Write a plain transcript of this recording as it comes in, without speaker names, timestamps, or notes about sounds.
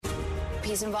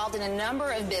He's involved in a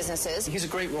number of businesses. He's a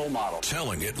great role model.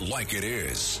 Telling it like it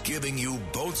is. Giving you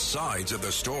both sides of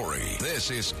the story.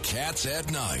 This is Cats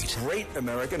at Night. Great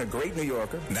American, a great New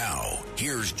Yorker. Now,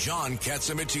 here's John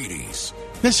Catsimatidis.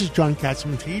 This is John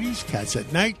Catsimatidis, Cats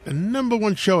at Night, the number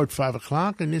one show at 5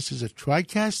 o'clock, and this is a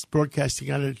TriCast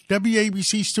broadcasting out of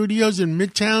WABC studios in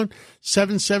Midtown,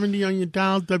 770 on your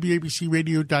dial,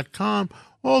 WABCRadio.com,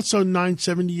 also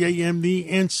 970 AM, The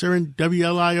Answer, and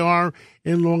WLIR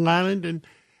in Long Island,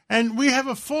 and we have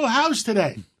a full house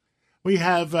today. We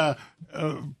have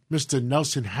Mr.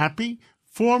 Nelson Happy,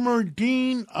 former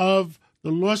dean of the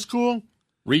law school,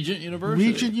 Regent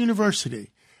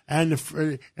University.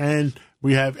 And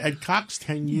we have Ed Cox,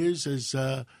 10 years as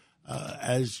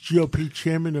GOP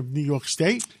chairman of New York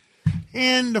State,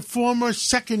 and the former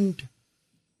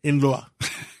second-in-law.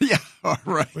 Yeah, all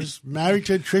right. Was married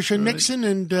to Tricia Nixon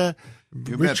and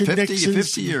Richard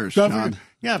 50 years, governor. John.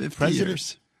 Yeah, 50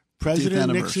 years.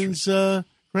 President Nixon's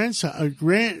grandson,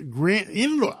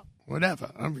 in-law,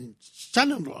 whatever. I mean,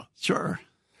 son-in-law. Sure.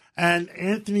 And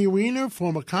Anthony Weiner,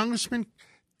 former congressman,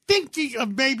 thinking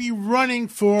of maybe running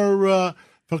for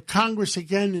Congress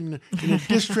again in a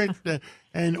district,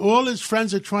 and all his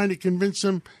friends are trying to convince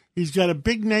him. He's got a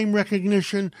big name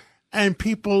recognition, and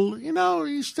people, a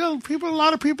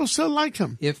lot of people still like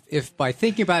him. If by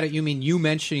thinking about it, you mean you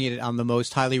mentioning it on the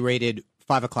most highly rated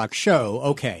 5 o'clock show,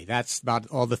 okay, that's about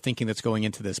all the thinking that's going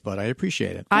into this, but I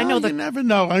appreciate it. I know that you never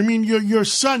know. I mean, your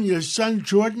son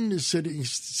Jordan is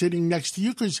sitting next to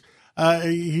you because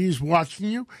he's watching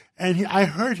you, and I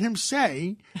heard him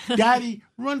say, "Daddy,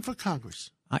 run for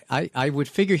Congress." I would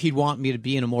figure he'd want me to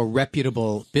be in a more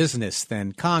reputable business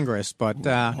than Congress, but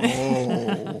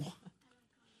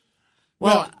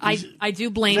Well, I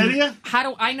do blame. Lydia? How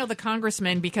do I know the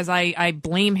congressman? Because I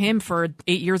blame him for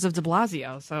 8 years of de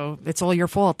Blasio. So it's all your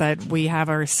fault that we have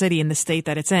our city in the state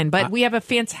that it's in. But we have a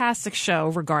fantastic show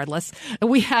regardless.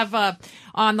 We have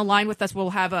on the line with us, we'll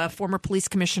have former police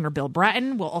commissioner Bill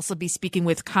Bratton. We'll also be speaking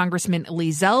with Congressman Lee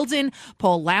Zeldin,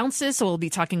 Paul Lounces. So we'll be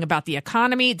talking about the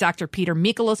economy, Dr. Peter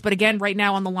Mikolos. But again, right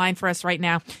now on the line for us right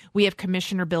now, we have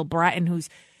Commissioner Bill Bratton, who's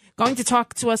going to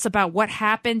talk to us about what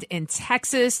happened in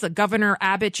Texas. The Governor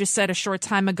Abbott just said a short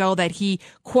time ago that he,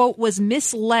 quote, was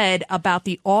misled about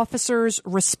the officer's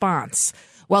response.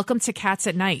 Welcome to Cats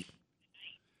at Night.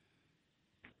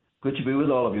 Good to be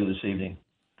with all of you this evening.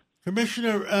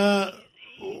 Commissioner,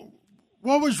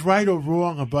 what was right or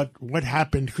wrong about what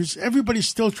happened? Because everybody's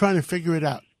still trying to figure it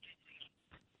out.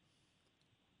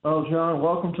 Well, John,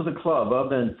 welcome to the club. I've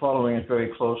been following it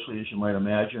very closely, as you might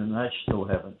imagine, and I still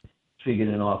haven't figured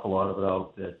an awful lot of it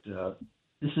out. That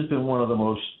this has been one of the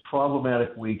most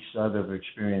problematic weeks I've ever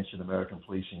experienced in American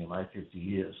policing in my 50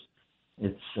 years.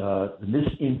 It's the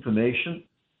misinformation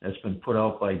that's been put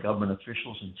out by government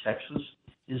officials in Texas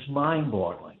is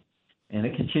mind-boggling, and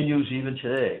it continues even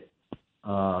today.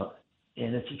 And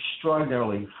it's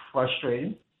extraordinarily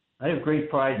frustrating. I have great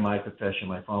pride in my profession,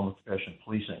 my former profession,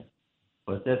 policing,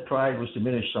 but that pride was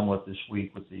diminished somewhat this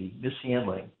week with the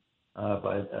mishandling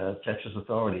by Texas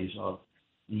authorities of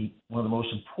one of the most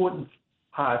important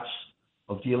parts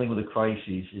of dealing with a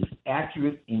crisis is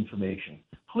accurate information,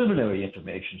 preliminary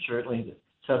information, certainly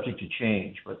subject to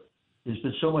change, but there's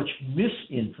been so much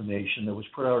misinformation that was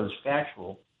put out as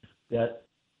factual that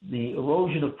the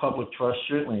erosion of public trust,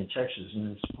 certainly in Texas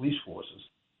and its police forces,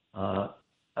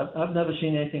 I've never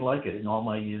seen anything like it in all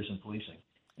my years in policing.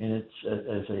 And it's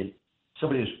as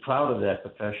somebody who's proud of that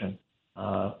profession,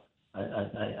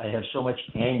 I have so much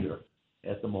anger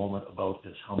at the moment about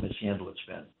this, how mishandled it's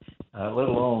been, let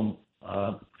alone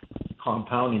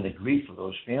compounding the grief of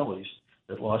those families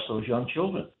that lost those young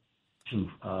children, to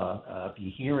be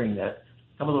hearing that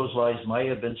some of those lives might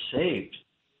have been saved,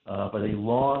 but a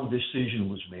wrong decision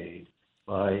was made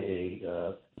by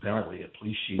apparently a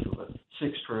police chief of a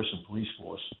 6-person police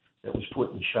force that was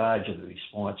put in charge of the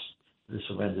response to this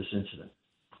horrendous incident.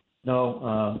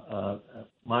 No,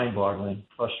 mind-boggling,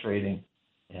 frustrating,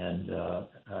 and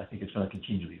I think it's going to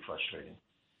continue to be frustrating.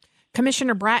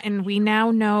 Commissioner Bratton, we now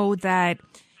know that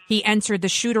the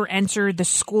shooter entered the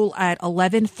school at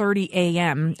 11:30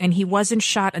 a.m. and he wasn't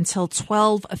shot until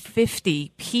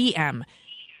 12:50 p.m.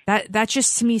 That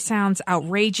just to me sounds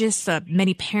outrageous.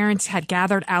 Many parents had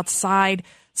gathered outside.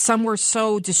 Some were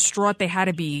so distraught they had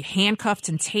to be handcuffed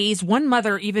and tased. One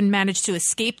mother even managed to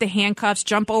escape the handcuffs,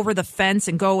 jump over the fence,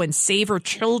 and go and save her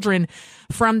children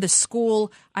from the school.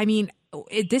 I mean,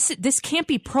 this can't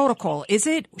be protocol, is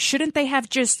it? Shouldn't they have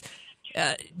just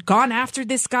gone after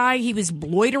this guy? He was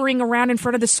loitering around in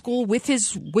front of the school with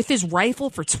his rifle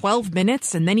for 12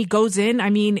 minutes, and then he goes in. I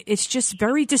mean, it's just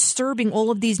very disturbing, all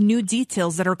of these new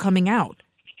details that are coming out.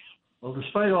 Well,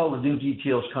 despite all the new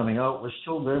details coming out, we're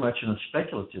still very much in a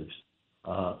speculative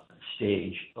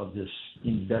stage of this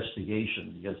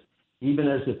investigation, because even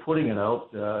as they're putting it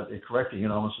out, they're correcting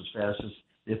it almost as fast as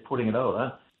they're putting it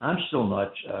out. I'm still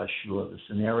not sure the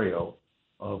scenario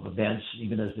of events,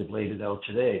 even as they've laid it out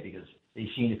today, because they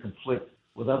seem to conflict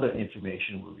with other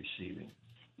information we're receiving.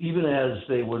 Even as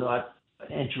they were not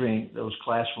entering those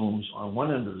classrooms on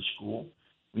one end of the school,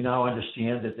 we now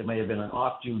understand that there may have been an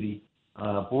off-duty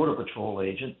Border Patrol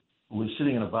agent who was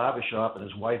sitting in a barber shop, and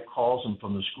his wife calls him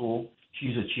from the school.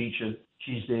 She's a teacher.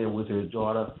 She's there with her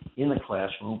daughter in the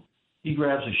classroom. He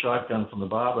grabs a shotgun from the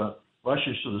barber,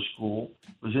 rushes to the school,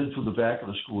 goes in through the back of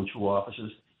the school with 2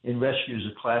 officers, and rescues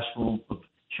a classroom of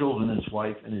children, his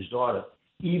wife, and his daughter,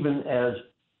 even as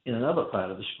in another part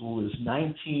of the school there's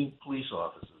 19 police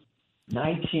officers.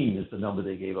 19 is the number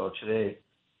they gave out today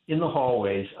in the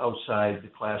hallways outside the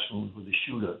classrooms where the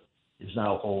shooter is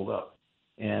now holed up.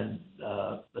 And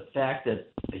the fact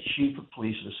that a chief of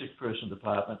police of a 6-person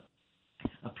department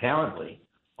apparently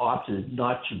opted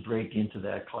not to break into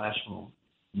that classroom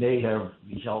may have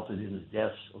resulted in the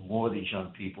deaths of more of these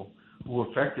young people who were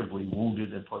effectively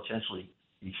wounded and potentially,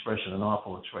 the expression, an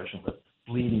awful expression, but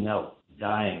bleeding out,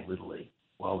 dying literally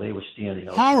while they were standing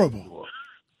out. Horrible.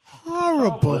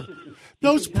 Horrible.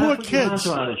 Those poor kids.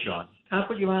 Can't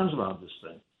put your arms around this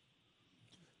thing.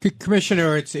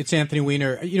 Commissioner, it's Anthony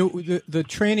Weiner. You know, the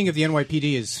training of the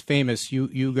NYPD is famous.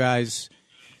 You guys,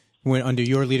 when under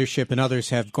your leadership and others,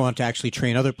 have gone to actually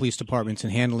train other police departments in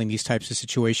handling these types of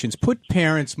situations. Put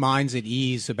parents' minds at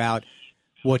ease about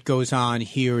what goes on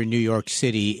here in New York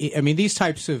City. I mean, these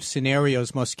types of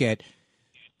scenarios must get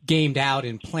gamed out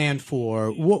and planned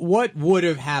for. What would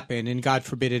have happened, and God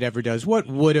forbid it ever does, what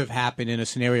would have happened in a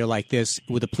scenario like this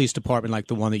with a police department like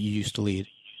the one that you used to lead?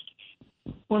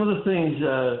 One of the things,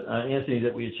 Anthony,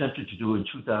 that we attempted to do in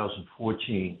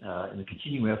 2014 in the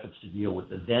continuing efforts to deal with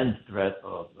the then threat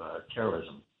of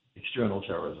terrorism, external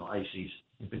terrorism, ISIS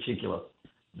in particular,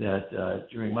 that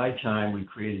during my time we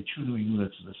created 2 new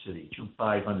units in the city, 2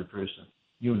 500-person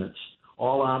units,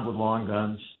 all armed with long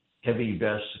guns, heavy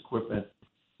vests, equipment,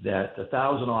 that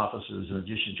 1,000 officers, in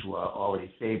addition to our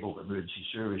already fabled emergency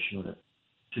service unit,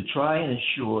 to try and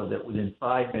ensure that within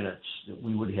 5 minutes that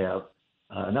we would have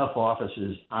enough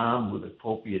officers armed with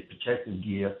appropriate protective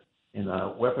gear and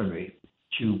weaponry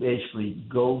to basically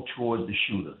go toward the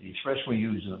shooter. The expression we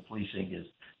use in the policing is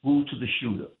move to the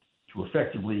shooter. To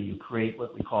effectively, you create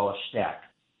what we call a stack.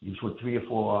 You put 3 or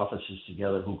 4 officers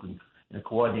together who can, in a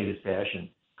coordinated fashion,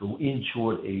 go in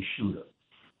toward a shooter.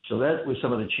 So that was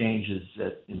some of the changes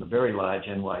that in the very large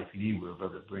NYPD we were able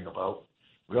to bring about.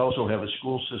 We also have a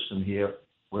school system here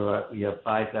where we have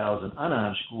 5,000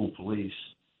 unarmed school police,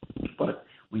 but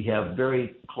we have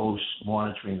very close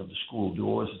monitoring of the school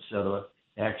doors, et cetera,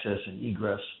 access and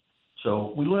egress.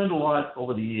 So we learned a lot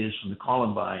over the years from the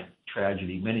Columbine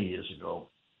tragedy many years ago.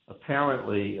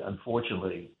 Apparently,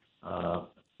 unfortunately, now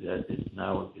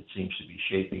it seems to be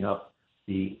shaping up.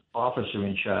 The officer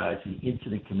in charge, the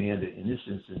incident commander in this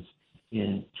instance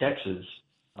in Texas,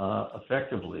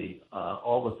 effectively,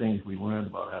 all the things we learned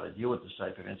about how to deal with this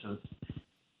type of incidents,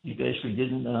 he basically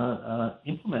didn't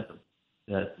implement them.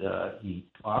 That he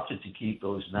opted to keep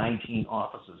those 19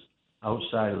 officers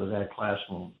outside of that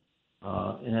classroom.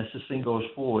 And as this thing goes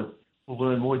forward, we'll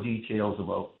learn more details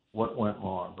about what went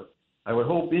wrong. But I would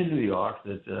hope in New York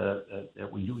that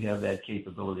we do have that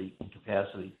capability and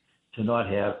capacity to not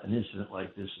have an incident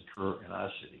like this occur in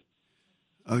our city.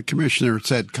 Commissioner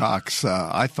Ted Cox,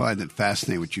 I find it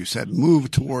fascinating what you said,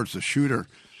 move towards the shooter.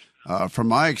 From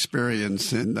my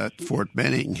experience in that Fort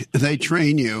Benning, they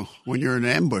train you when you're in an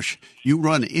ambush. You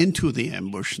run into the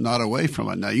ambush, not away from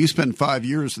it. Now, you spent 5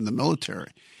 years in the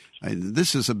military.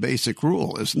 This is a basic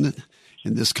rule, isn't it,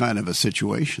 in this kind of a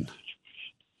situation?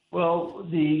 Well,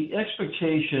 the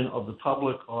expectation of the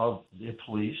public of the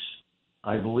police,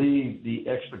 I believe the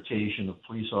expectation of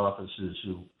police officers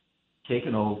who take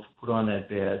an oath, put on that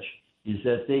badge, is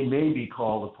that they may be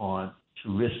called upon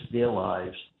to risk their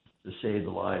lives to save the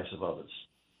lives of others.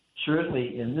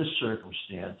 Certainly in this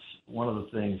circumstance, one of the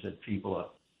things that people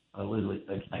are literally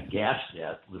aghast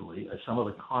at, literally, are some of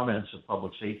the comments of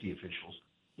public safety officials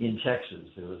in Texas.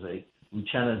 There was a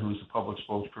lieutenant who's the public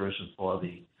spokesperson for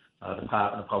the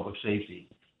Department of Public Safety.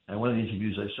 And one of the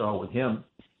interviews I saw with him,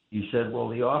 he said, well,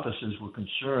 the officers were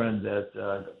concerned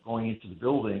that going into the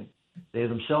building, they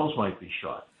themselves might be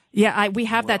shot. Yeah, we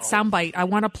have that soundbite. I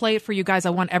want to play it for you guys. I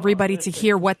want everybody to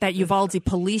hear what that Uvalde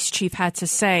police chief had to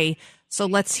say. So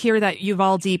let's hear that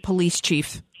Uvalde police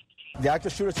chief. The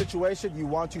active shooter situation, you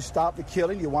want to stop the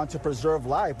killing, you want to preserve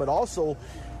life, but also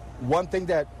one thing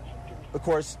that, of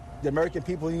course, the American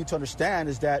people need to understand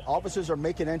is that officers are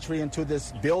making entry into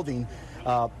this building.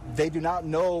 They do not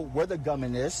know where the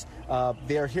gunman is.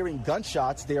 They are hearing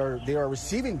gunshots. They are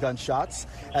receiving gunshots.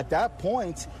 At that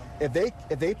point, if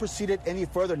they proceeded any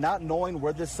further, not knowing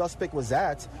where this suspect was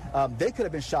at, they could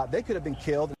have been shot. They could have been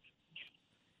killed.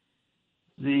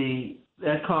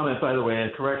 That comment, by the way,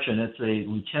 a correction, it's a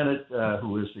lieutenant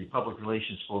who is the public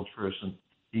relations spokesperson.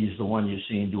 He's the one you're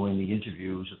seeing doing the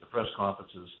interviews at the press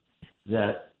conferences,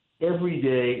 that every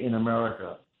day in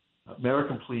America,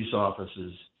 American police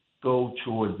officers go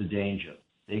toward the danger.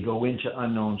 They go into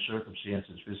unknown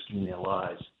circumstances, risking their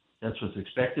lives. That's what's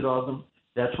expected of them.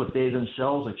 That's what they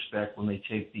themselves expect when they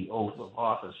take the oath of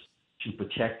office to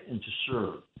protect and to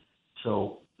serve.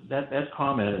 So that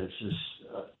comment is just,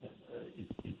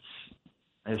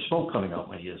 I have smoke coming out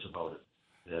my ears about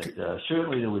it. That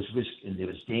certainly there was risk and there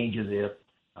was danger there,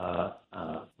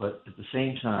 but at the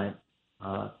same time,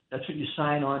 that's what you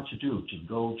sign on to do, to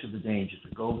go to the danger,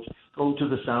 to go to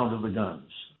the sound of the guns.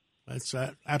 That's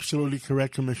absolutely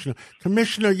correct, Commissioner.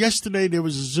 Commissioner, yesterday there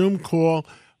was a Zoom call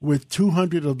with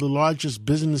 200 of the largest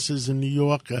businesses in New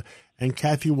York and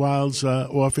Kathy Wild's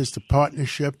office, the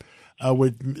partnership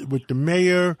with the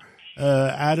mayor,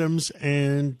 Adams,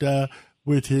 and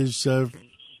with his,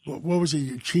 what was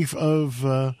he, chief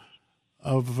of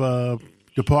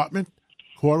department,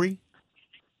 Corey?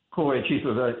 Corey, chief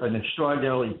of an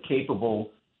extraordinarily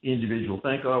capable individual.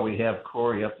 Thank God we have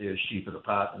Corey up there as chief of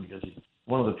department, because he's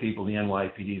one of the people in the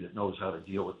NYPD that knows how to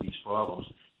deal with these problems.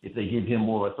 If they give him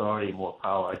more authority, more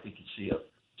power, I think you'd see a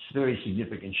very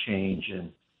significant change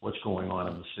in what's going on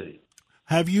in the city.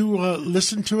 Have you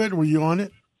listened to it? Were you on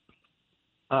it?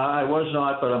 I was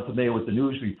not, but I'm familiar with the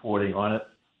news reporting on it.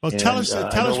 Well, tell us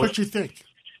what you think.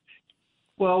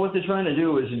 Well, what they're trying to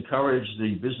do is encourage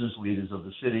the business leaders of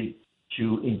the city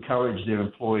to encourage their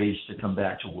employees to come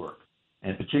back to work,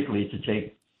 and particularly to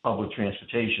take public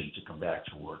transportation to come back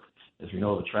to work. As we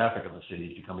know, the traffic in the city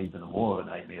has become even more of a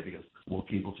nightmare because more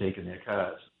people taking their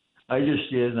cars. I just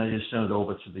sent it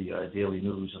over to the Daily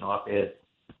News, an op-ed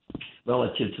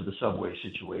relative to the subway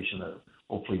situation that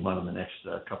hopefully run in the next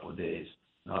couple of days,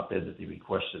 an op-ed that they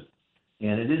requested.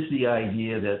 And it is the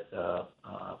idea that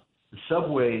the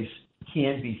subways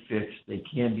can be fixed, they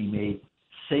can be made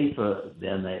safer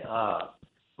than they are,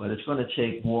 but it's going to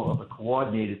take more of a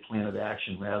coordinated plan of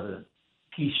action rather than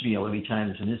piecemeal every time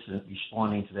there's an incident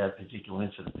responding to that particular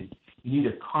incident. You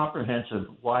need a comprehensive,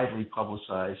 widely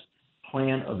publicized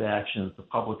plan of action that the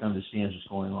public understands what's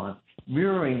going on,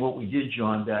 mirroring what we did,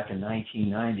 John, back in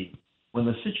 1990, when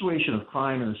the situation of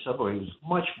crime in the subway was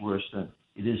much worse than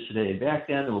it is today. Back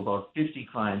then, there were about 50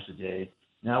 crimes a day.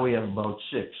 Now we have about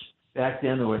 6. Back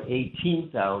then, there were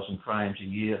 18,000 crimes a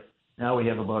year. Now we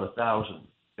have about 1,000.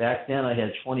 Back then, I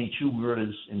had 22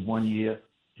 murders in 1 year.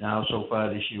 Now, so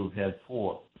far this year, we've had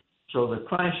 4. So the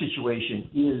crime situation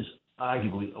is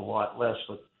arguably a lot less,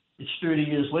 but it's 30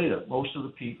 years later. Most of the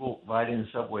people riding the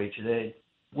subway today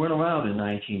weren't around in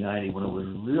 1990 when it was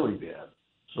really bad.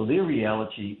 So their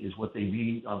reality is what they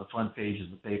read on the front pages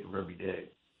of the paper every day.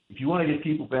 If you want to get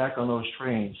people back on those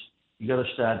trains, you got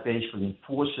to start basically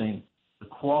enforcing the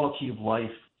quality of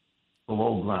life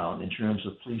below ground in terms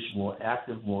of police more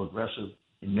active, more aggressive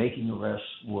in making arrests,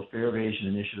 more fair evasion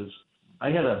initiatives. I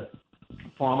had a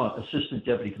former assistant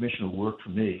deputy commissioner who worked for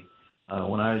me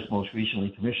when I was most recently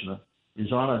commissioner,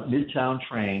 is on a Midtown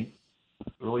train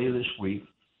earlier this week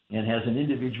and has an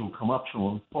individual come up to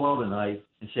him, pull out a knife,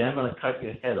 and say, "I'm going to cut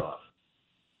your head off."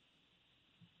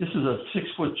 This is a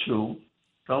 6'2"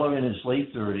 fellow in his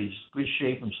late 30s, good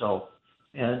shape himself,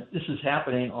 and this is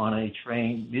happening on a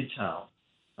train Midtown.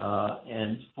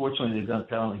 And fortunately, they're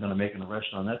apparently going to make an arrest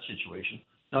on that situation.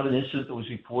 Not an incident that was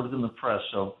reported in the press.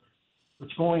 So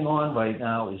what's going on right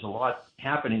now is a lot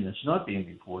happening that's not being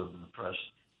reported in the press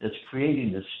that's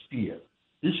creating this fear.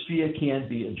 This fear can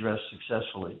be addressed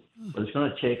successfully, but it's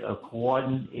going to take a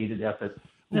coordinated effort.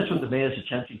 And that's what the mayor's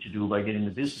attempting to do by getting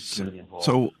the business community involved.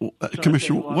 So,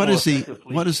 Commissioner, what is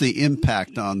the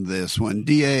impact on this when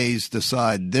DAs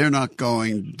decide they're not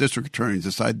going, district attorneys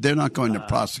decide they're not going to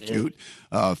prosecute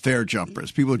fare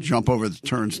jumpers, people who jump over the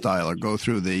turnstile or go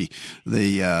through the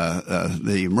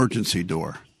emergency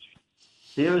door?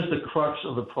 There is the crux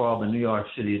of the problem in New York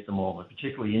City at the moment,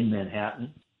 particularly in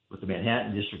Manhattan, with the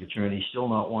Manhattan district attorney still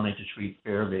not wanting to treat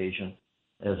fare evasion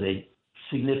as a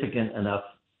significant enough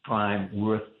crime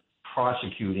worth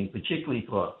prosecuting, particularly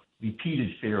for repeated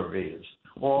fare evaders.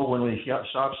 Or when we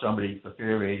stop somebody for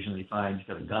fare evasion, they find he's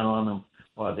got a gun on them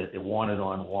or that they're wanted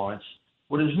on warrants.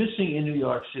 What is missing in New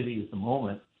York City at the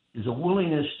moment is a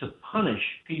willingness to punish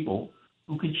people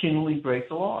who continually break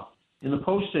the law. In the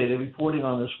Post today, they're reporting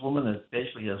on this woman that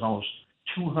basically has almost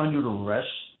 200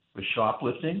 arrests for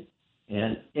shoplifting.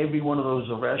 And every one of those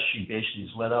arrests, she basically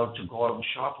is let out to go out and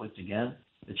shoplift again.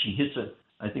 That she hits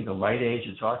I think a Rite Aid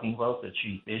you're talking about, that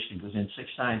she basically goes in 6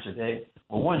 times a day.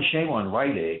 Well, one, shame on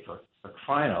Rite Aid for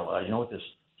crying out loud. You know what this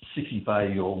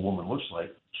 65-year-old woman looks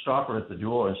like? Stop her at the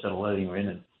door instead of letting her in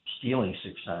and stealing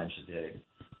 6 times a day.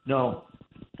 No,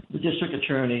 the district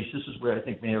attorneys, this is where I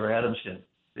think Mayor Adams can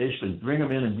basically bring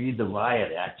them in and read the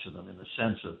riot act to them in the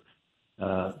sense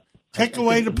of... Take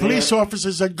away the police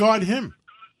officers that guard him.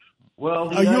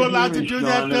 Well, are you allowed to do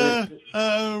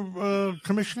that,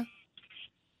 Commissioner?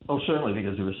 Oh, certainly,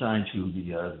 because they're assigned to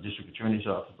the district attorney's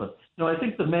office. But no, I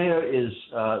think the mayor is,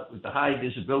 with the high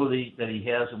visibility that he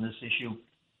has on this issue,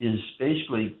 is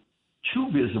basically too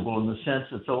visible in the sense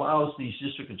that it allows these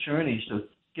district attorneys to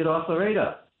get off the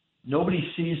radar. Nobody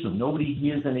sees them. Nobody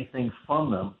hears anything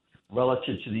from them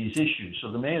relative to these issues.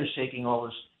 So the mayor is taking all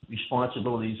his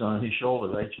responsibilities on his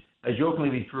shoulder. I jokingly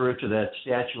refer to that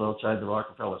statue outside the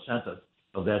Rockefeller Center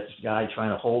of that guy trying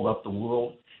to hold up the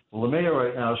world. Well, the mayor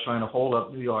right now is trying to hold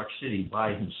up New York City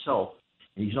by himself.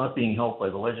 And he's not being helped by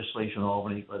the legislature in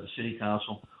Albany, by the city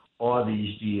council, or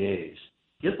these DAs.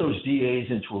 Get those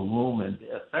DAs into a room and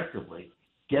effectively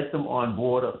get them on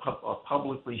board or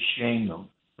publicly shame them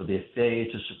for their failure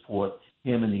to support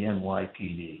him and the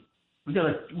NYPD. We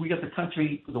got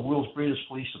the world's greatest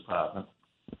police department,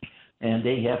 and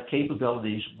they have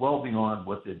capabilities well beyond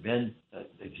what they've been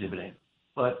exhibiting.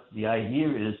 But the idea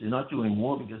is they're not doing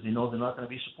more because they know they're not going to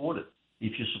be supported.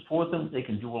 If you support them, they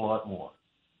can do a lot more.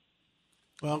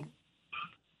 Well,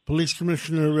 Police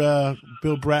Commissioner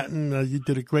Bill Bratton, you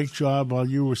did a great job while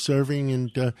you were serving,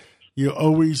 and you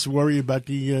always worry about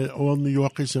all New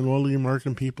Yorkers and all the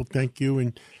American people. Thank you,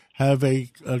 and have a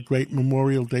great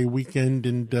Memorial Day weekend,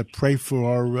 and pray for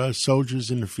our soldiers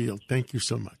in the field. Thank you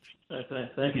so much.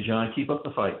 Thank you, John. Keep up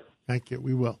the fight. Thank you.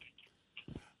 We will.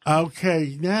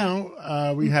 Okay,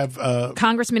 now we have...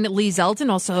 Congressman Lee Zeldin,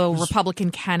 also a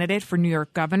Republican candidate for New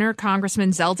York governor.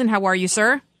 Congressman Zeldin, how are you,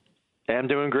 sir? I'm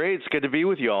doing great. It's good to be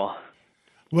with you all.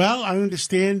 Well, I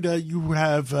understand you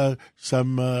have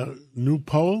some new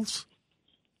polls.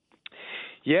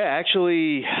 Yeah,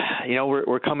 actually,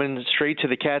 we're coming straight to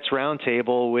the Cats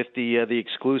Roundtable with the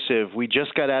exclusive. We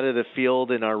just got out of the field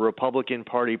in our Republican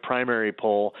Party primary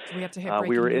poll. We have to hit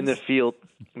we were in the field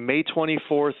May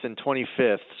 24th and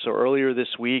 25th. So earlier this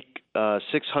week,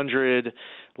 600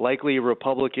 likely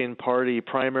Republican Party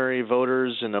primary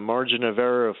voters and a margin of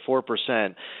error of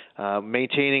 4%,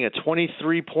 maintaining a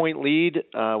 23-point lead.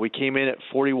 We came in at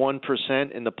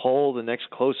 41% in the poll. The next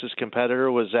closest competitor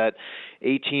was at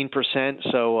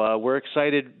 18%. So we're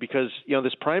excited because,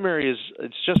 this primary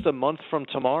it's just a month from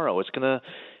tomorrow. It's going to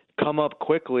come up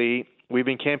quickly. We've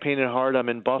been campaigning hard. I'm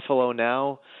in Buffalo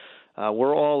now.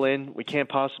 We're all in. We can't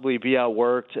possibly be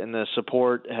outworked, and the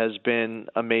support has been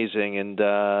amazing. And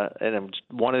I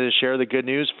wanted to share the good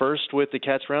news first with the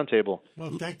Cats Roundtable.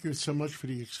 Well, thank you so much for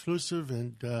the exclusive.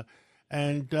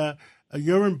 And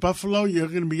you're in Buffalo. You're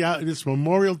going to be out this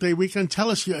Memorial Day weekend.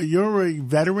 Tell us, you're a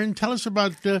veteran. Tell us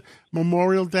about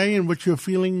Memorial Day and what you're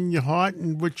feeling in your heart,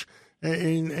 and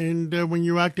when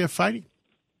you're out there fighting.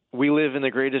 We live in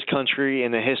the greatest country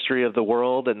in the history of the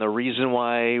world, and the reason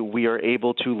why we are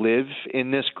able to live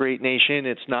in this great nation,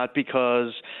 it's not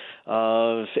because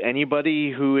of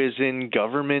anybody who is in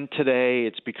government today.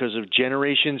 It's because of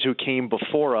generations who came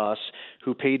before us,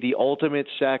 who paid the ultimate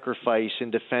sacrifice in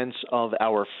defense of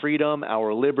our freedom,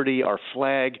 our liberty, our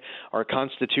flag, our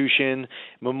Constitution.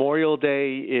 Memorial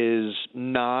Day is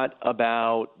not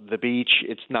about the beach.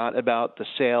 It's not about the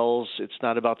sails. It's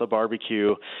not about the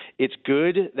barbecue. It's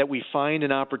good that we find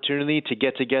an opportunity to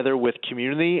get together with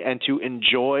community and to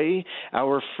enjoy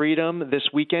our freedom this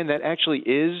weekend. That actually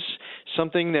is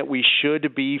something that we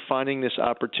should be finding this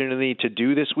opportunity to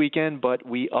do this weekend, but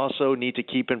we also need to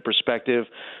keep in perspective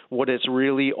what it's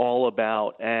really all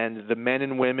about. And the men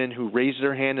and women who raised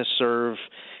their hand to serve,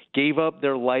 gave up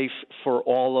their life for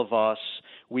all of us.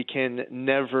 We can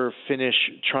never finish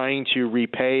trying to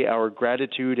repay our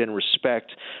gratitude and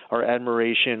respect, our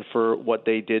admiration for what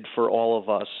they did for all of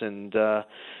us. And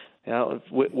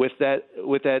with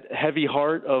that heavy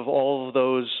heart of all of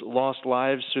those lost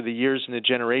lives through the years and the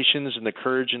generations, and the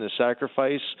courage and the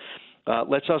sacrifice,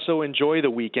 let's also enjoy the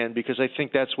weekend, because I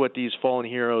think that's what these fallen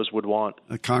heroes would want.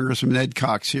 Congressman Ed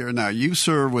Cox here. Now, you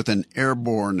serve with an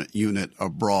airborne unit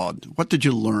abroad. What did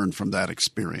you learn from that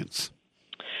experience?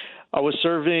 I was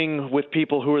serving with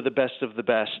people who were the best of the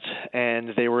best,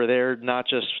 and they were there not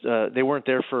just they weren't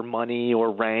there for money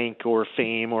or rank or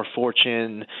fame or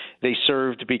fortune. They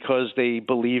served because they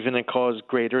believe in a cause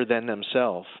greater than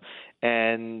themselves.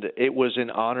 and it was an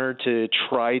honor to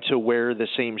try to wear the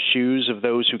same shoes of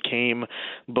those who came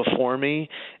before me.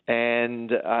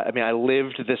 And I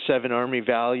lived the 7 Army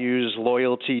values: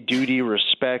 loyalty, duty,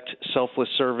 respect, selfless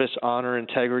service, honor,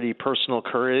 integrity, personal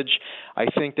courage. I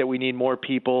think that we need more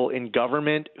people in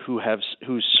government who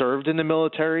served in the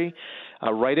military.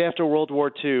 Right after World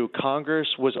War II, Congress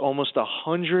was almost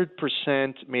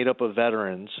 100% made up of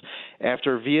veterans.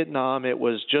 After Vietnam, it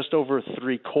was just over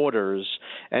 3/4,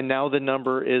 and now the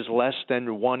number is less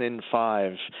than 1 in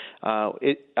 5.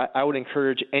 I would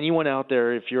encourage anyone out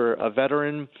there, if you're a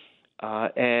veteran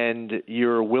and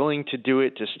you're willing to do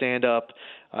it, to stand up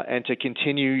and to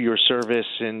continue your service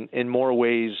in more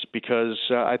ways, because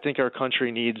I think our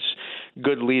country needs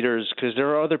good leaders, because there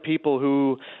are other people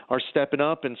who are stepping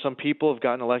up, and some people have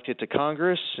gotten elected to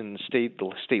Congress and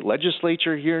state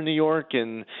legislature here in New York,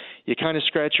 and you kind of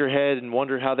scratch your head and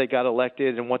wonder how they got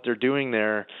elected and what they're doing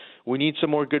there. We need some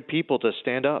more good people to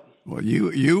stand up. Well,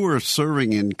 you were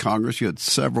serving in Congress. You had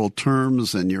several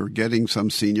terms, and you're getting some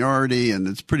seniority, and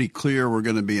it's pretty clear we're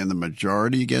going to be in the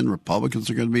majority again. Republicans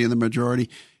are going to be in the majority.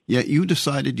 Yet you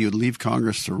decided you'd leave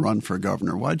Congress to run for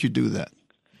governor. Why'd you do that?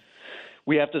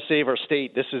 We have to save our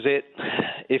state. This is it.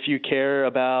 If you care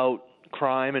about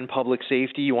crime and public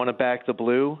safety, you want to back the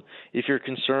blue. If you're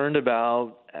concerned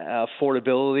about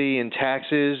affordability and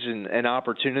taxes and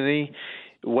opportunity,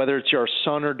 whether it's your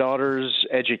son or daughter's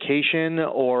education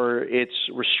or it's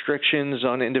restrictions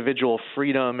on individual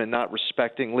freedom and not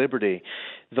respecting liberty,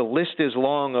 the list is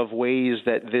long of ways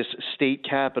that this state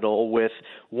capitol, with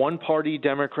one-party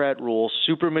Democrat rule,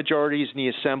 supermajorities in the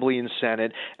Assembly and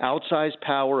Senate, outsized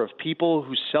power of people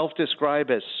who self-describe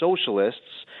as socialists,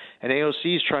 and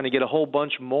AOC is trying to get a whole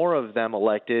bunch more of them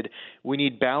elected. We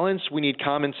need balance. We need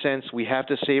common sense. We have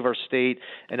to save our state,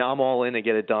 and I'm all in to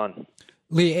get it done.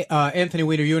 Lee, Anthony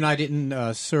Weiner, you and I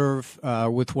didn't serve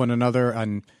with one another,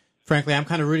 and frankly, I'm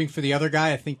kind of rooting for the other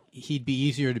guy. I think he'd be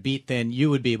easier to beat than you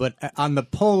would be. But on the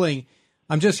polling,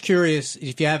 I'm just curious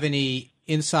if you have any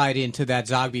insight into that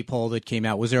Zogby poll that came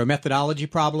out. Was there a methodology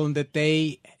problem that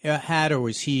they had, or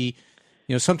was he,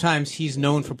 sometimes he's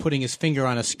known for putting his finger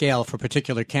on a scale for a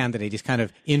particular candidate. He's kind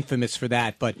of infamous for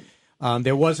that. But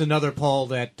there was another poll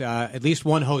that at least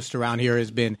one host around here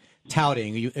has been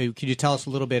touting. Could you tell us a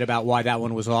little bit about why that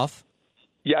one was off?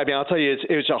 Yeah, I'll tell you,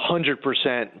 it's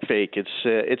 100% fake.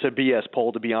 It's a BS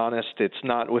poll, to be honest. It's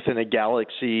not within a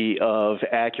galaxy of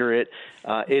accurate.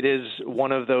 It is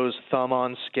one of those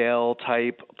thumb-on-scale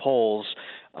type polls.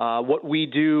 What we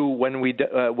do when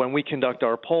we conduct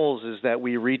our polls is that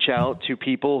we reach out to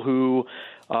people who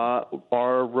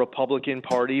are Republican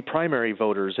Party primary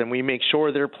voters, and we make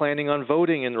sure they're planning on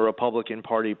voting in the Republican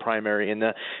Party primary. And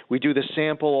we do the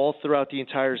sample all throughout the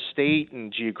entire state,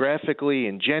 and geographically,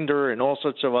 and gender, and all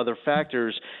sorts of other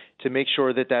factors to make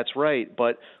sure that that's right.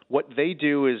 But what they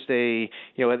do is they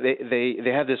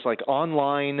have this like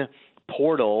online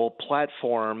portal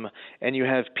platform, and you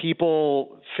have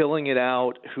people filling it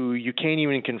out who you can't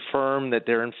even confirm that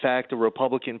they're in fact a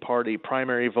Republican Party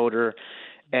primary voter.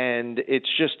 And it's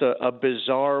just a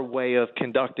bizarre way of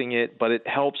conducting it, but it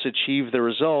helps achieve the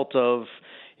result of,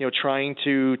 trying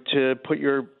to put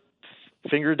your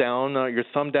finger down, your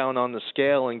thumb down on the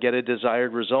scale and get a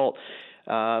desired result.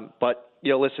 But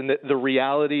listen, the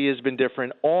reality has been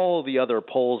different. All the other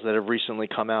polls that have recently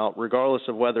come out, regardless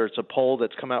of whether it's a poll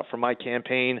that's come out from my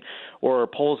campaign or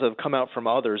polls that have come out from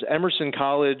others, Emerson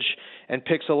College and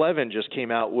Pix 11 just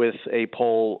came out with a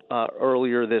poll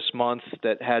earlier this month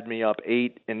that had me up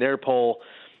 8 in their poll.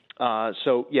 That's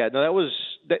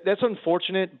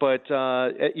unfortunate, but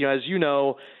as you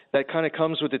know, that kind of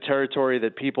comes with the territory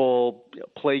that people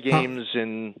play games,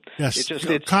 and yes,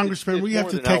 it's Congressman, it's we have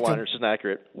to take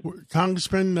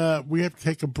Congressman, we have to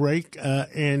take a break,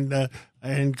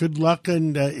 and good luck,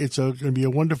 and it's going to be a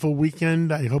wonderful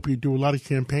weekend. I hope you do a lot of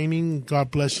campaigning.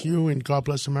 God bless you, and God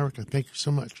bless America. Thank you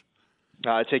so much.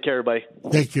 Take care, everybody.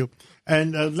 Thank you.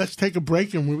 And let's take a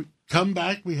break, and when we come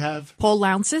back, we have Paul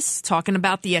Lountzis talking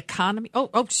about the economy.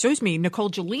 Excuse me, Nicole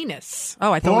Gelinas.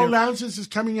 I thought Paul Lountzis is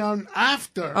coming on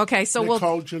after. Okay, so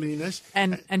Nicole Gelinas,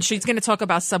 and she's going to talk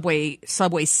about subway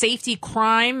safety,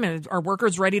 crime, and are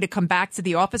workers ready to come back to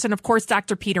the office? And of course,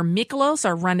 Dr. Peter Mikolos,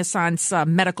 our Renaissance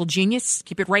medical genius.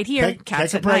 Keep it right here,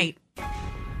 Cats at Night.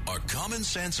 A common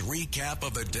sense recap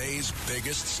of the day's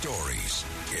biggest stories.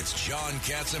 It's John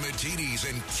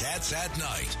Catsimatidis and Cats at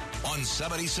Night on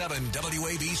 77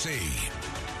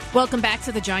 WABC. Welcome back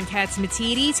to the John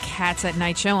Catsimatidis Cats at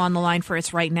Night show. On the line for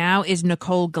us right now is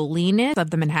Nicole Gelinas of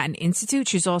the Manhattan Institute.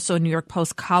 She's also a New York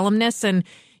Post columnist. And,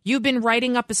 You've been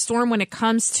writing up a storm when it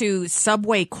comes to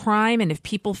subway crime and if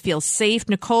people feel safe.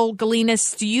 Nicole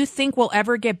Galinas, do you think we'll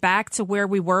ever get back to where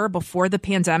we were before the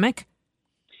pandemic?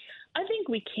 I think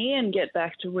we can get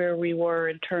back to where we were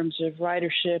in terms of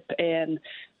ridership and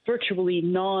virtually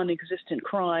non-existent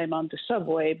crime on the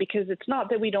subway, because it's not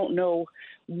that we don't know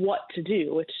what to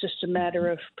do. It's just a matter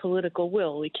of political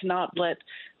will. We cannot let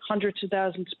hundreds of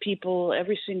thousands of people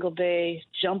every single day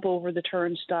jump over the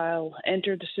turnstile,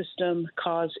 enter the system,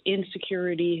 cause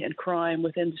insecurity and crime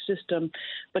within the system.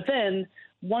 But then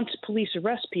once police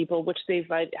arrest people, which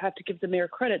I have to give the mayor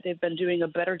credit, they've been doing a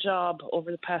better job over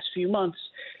the past few months,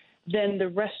 then the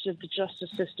rest of the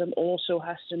justice system also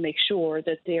has to make sure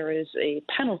that there is a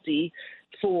penalty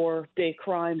for the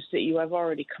crimes that you have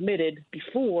already committed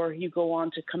before you go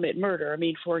on to commit murder. I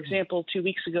mean, for example, 2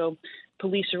 weeks ago,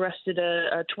 police arrested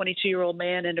a 22-year-old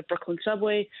man in a Brooklyn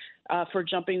subway for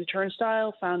jumping the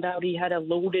turnstile, found out he had a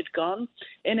loaded gun,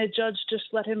 and a judge just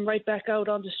let him right back out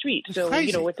on the street. So,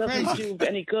 crazy, it doesn't do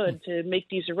any good to make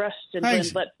these arrests and then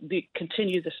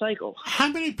continue the cycle. How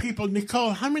many people,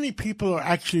 Nicole, are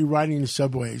actually riding the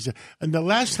subways? And the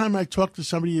last time I talked to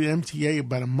somebody at MTA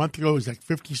about a month ago, it was like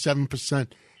 57%.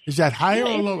 Is that higher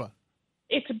or lower?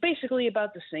 It's basically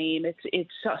about the same.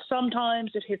 It's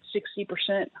sometimes it hits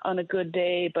 60% on a good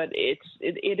day, but it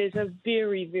is a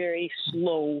very, very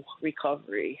slow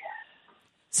recovery.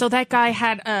 So that guy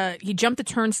had he jumped the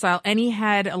turnstile and he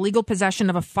had illegal possession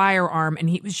of a firearm, and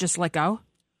he was just let go?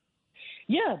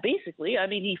 Yeah, basically. I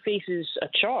mean, he faces a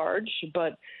charge,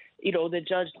 but the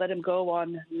judge let him go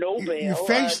on no bail.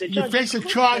 You face a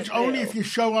charge only if you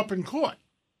show up in court.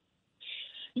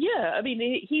 Yeah, I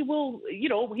mean, he will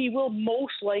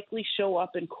most likely show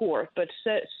up in court, but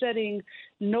setting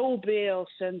no bail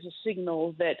sends a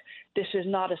signal that this is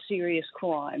not a serious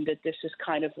crime, that this is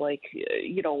kind of like,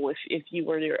 if you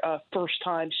were a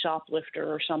first-time shoplifter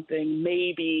or something,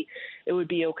 maybe it would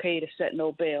be okay to set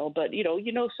no bail. But,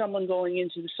 someone going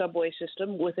into the subway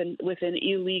system with an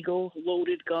illegal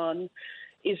loaded gun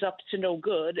is up to no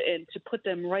good, and to put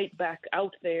them right back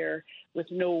out there with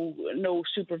no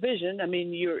supervision, I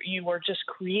mean, you are just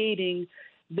creating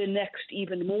the next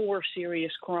even more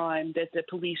serious crime that the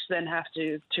police then have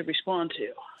to respond to.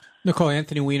 Nicole,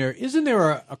 Anthony Weiner, isn't there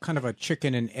a kind of a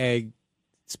chicken and egg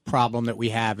problem that we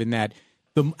have in that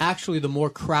the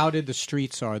more crowded the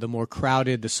streets are, the more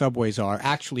crowded the subways are,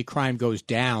 actually crime goes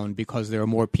down because there are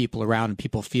more people around and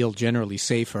people feel generally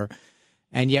safer.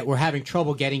 And yet we're having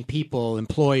trouble getting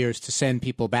employers to send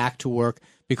people back to work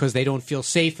because they don't feel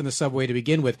safe in the subway to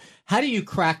begin with. How do you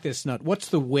crack this nut? What's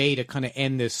the way to kind of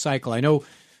end this cycle? I know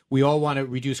we all want to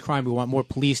reduce crime. We want more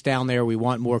police down there. We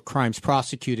want more crimes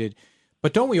prosecuted.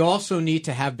 But don't we also need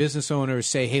to have business owners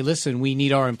say, hey, listen, we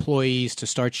need our employees to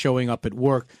start showing up at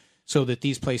work so that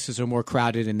these places are more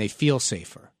crowded and they feel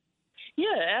safer?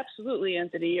 Yeah, absolutely,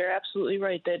 Anthony. You're absolutely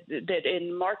right that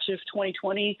in March of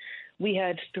 2020, we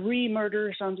had 3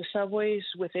 murders on the subways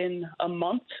within a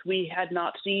month. We had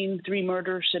not seen 3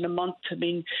 murders in a month. I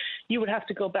mean, you would have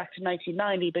to go back to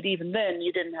 1990, but even then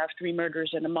you didn't have 3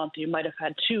 murders in a month. You might have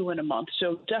had 2 in a month.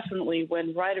 So definitely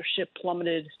when ridership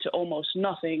plummeted to almost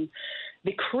nothing,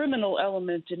 the criminal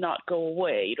element did not go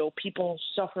away. People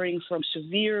suffering from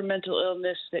severe mental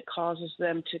illness that causes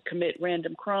them to commit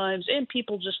random crimes, and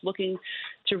people just looking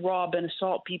to rob and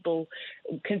assault people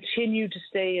continue to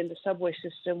stay in the subway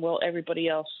system while everybody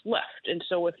else left. And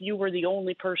so if you were the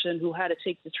only person who had to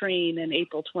take the train in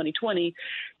April 2020,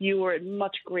 you were at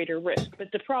much greater risk.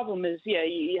 But the problem is,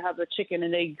 you have a chicken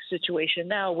and egg situation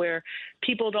now where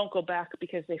people don't go back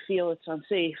because they feel it's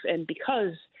unsafe, and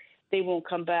because they won't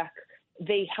come back,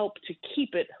 they help to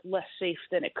keep it less safe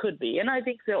than it could be. And I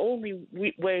think the only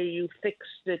way you fix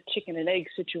the chicken and egg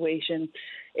situation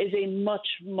is a much,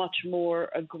 much more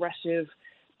aggressive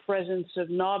presence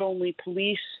of not only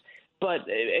police, but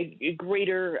a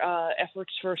greater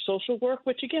efforts for social work,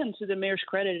 which, again, to the mayor's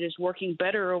credit, is working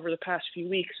better over the past few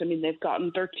weeks. I mean, they've gotten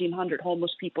 1,300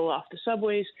 homeless people off the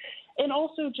subways, and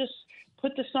also just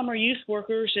put the summer youth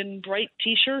workers in bright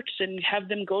T-shirts and have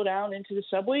them go down into the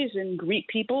subways and greet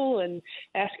people and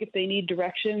ask if they need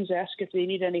directions, ask if they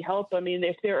need any help. I mean,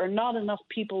 if there are not enough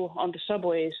people on the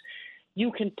subways,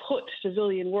 you can put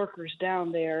civilian workers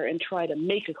down there and try to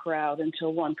make a crowd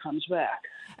until one comes back.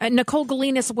 Nicole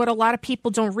Galinas, what a lot of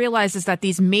people don't realize is that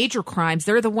these major crimes,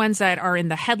 they're the ones that are in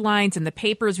the headlines and the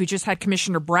papers. We just had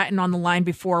Commissioner Bratton on the line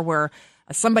before where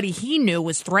somebody he knew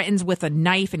was threatened with a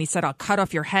knife and he said, I'll cut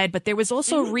off your head. But there was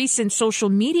also a recent social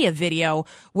media video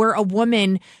where a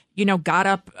woman, got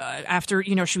up after,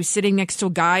 she was sitting next to a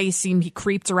guy. He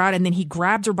creeped her out, and then he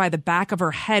grabbed her by the back of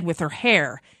her head with her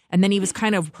hair. And then he was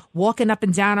kind of walking up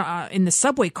and down in the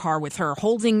subway car with her,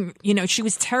 holding, she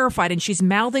was terrified, and she's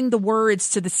mouthing the words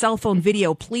to the cell phone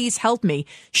video, "Please help me."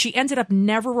 She ended up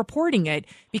never reporting it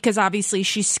because obviously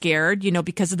she's scared,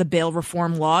 because of the bail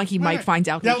reform law. He might find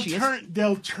out who she is.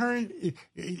 They'll turn,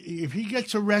 if he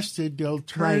gets arrested, they'll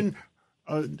turn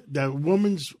the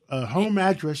woman's home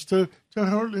address to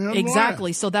her exactly.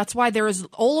 lawyer. So that's why there is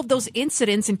all of those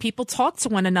incidents and people talk to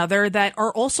one another that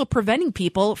are also preventing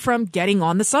people from getting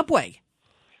on the subway.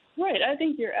 Right. I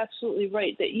think you're absolutely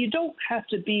right that you don't have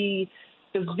to be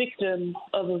the victim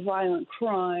of a violent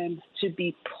crime to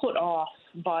be put off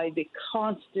by the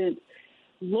constant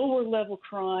lower level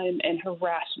crime and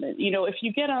harassment. If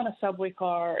you get on a subway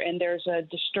car and there's a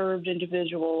disturbed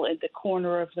individual at the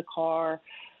corner of the car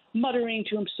muttering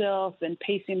to himself and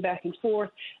pacing back and forth,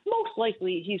 most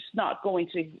likely he's not going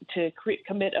to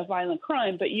commit a violent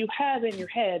crime. But you have in your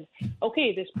head,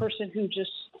 okay, this person who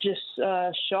just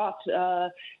shot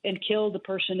and killed a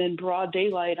person in broad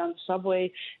daylight on the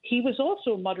subway, he was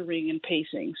also muttering and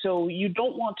pacing. So you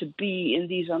don't want to be in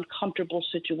these uncomfortable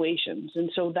situations. And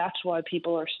so that's why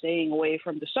people are staying away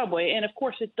from the subway. And, of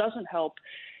course, it doesn't help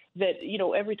that,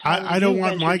 every time I don't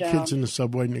want my kids in the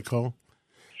subway, Nicole.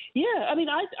 Yeah, I mean,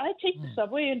 I take the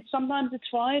subway, and sometimes it's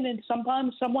fine, and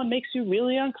sometimes someone makes you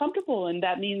really uncomfortable, and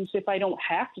that means if I don't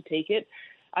have to take it,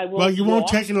 I will. Well, you won't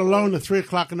take it alone at 3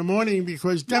 o'clock in the morning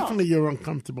because definitely you're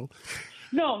uncomfortable.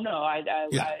 No, I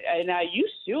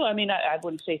used to. I mean, I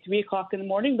wouldn't say 3 o'clock in the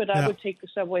morning, but I would take the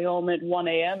subway home at 1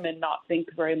 a.m. and not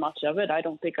think very much of it. I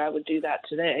don't think I would do that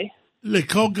today.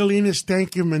 Nicole Galinas,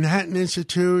 thank you, Manhattan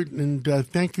Institute, and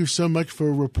thank you so much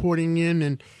for reporting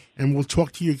in, and we'll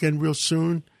talk to you again real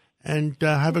soon. And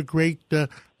have a great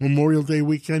Memorial Day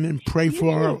weekend, and pray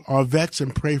for our vets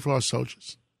and pray for our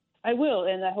soldiers. I will,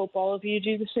 and I hope all of you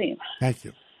do the same. Thank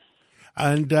you.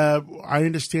 And I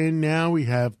understand now we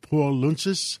have Paul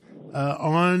Luntsis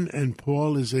on, and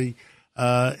Paul is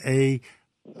well,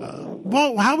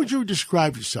 how would you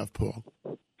describe yourself, Paul?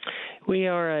 We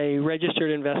are a registered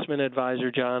investment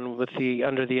advisor, John,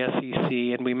 under the SEC,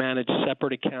 and we manage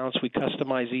separate accounts. We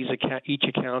customize each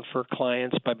account for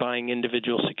clients by buying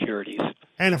individual securities.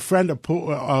 And a friend of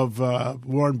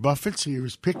Warren Buffett's.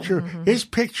 His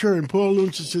picture and Paul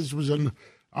Luntzis's was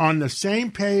on the same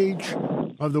page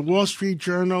of the Wall Street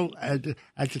Journal at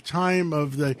the time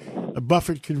of the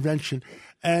Buffett convention.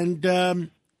 And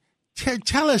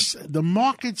tell us, the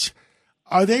markets,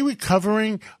 are they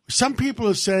recovering? Some people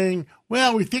are saying,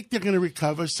 well, we think they're going to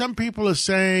recover. Some people are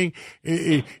saying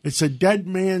it's a dead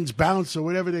man's bounce or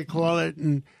whatever they call it.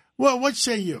 And well, what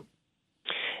say you?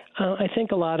 I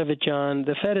think a lot of it, John,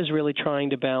 the Fed is really trying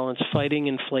to balance fighting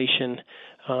inflation.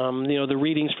 The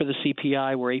readings for the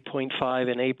CPI were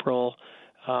 8.5 in April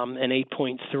and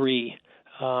 8.3.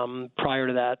 Prior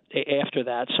to that, after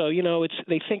that. So,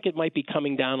 they think it might be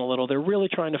coming down a little. They're really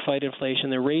trying to fight inflation.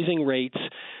 They're raising rates.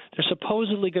 They're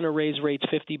supposedly going to raise rates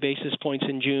 50 basis points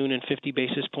in June and 50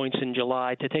 basis points in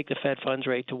July to take the Fed funds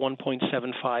rate to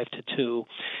 1.75 to 2.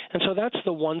 And so that's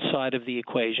the one side of the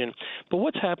equation. But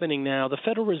what's happening now, the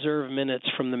Federal Reserve minutes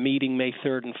from the meeting May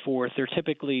 3rd and 4th, they're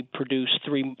typically produced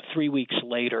three weeks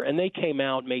later, and they came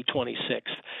out May 26th.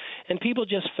 And people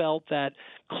just felt that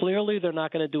clearly they're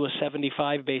not going to do a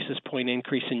 75 basis point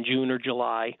increase in June or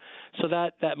July. So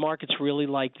that market's really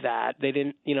like that. They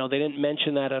didn't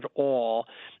mention that at all.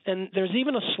 And there's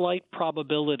even a slight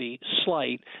probability,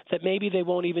 that maybe they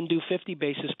won't even do 50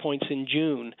 basis points in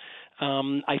June.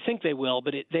 I think they will,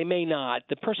 but they may not.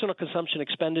 The personal consumption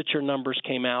expenditure numbers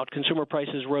came out. Consumer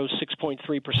prices rose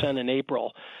 6.3% in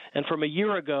April, and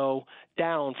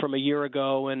down from a year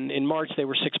ago, and in March they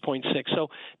were 6.6. So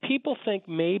people think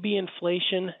maybe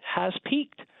inflation has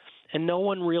peaked, and no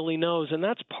one really knows, and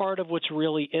that's part of what's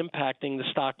really impacting the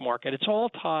stock market. It's all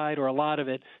tied, or a lot of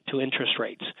it, to interest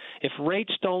rates. If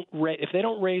they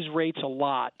don't raise rates a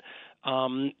lot,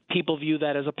 people view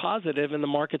that as a positive, and the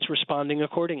market's responding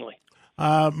accordingly.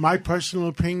 My personal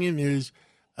opinion is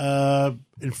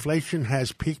inflation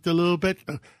has peaked a little bit.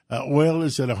 Oil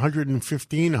is at $115,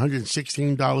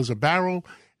 $116 a barrel,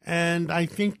 and I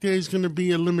think there's going to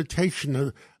be a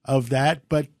limitation of that.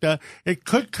 But it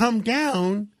could come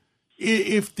down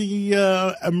if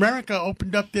the America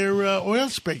opened up their oil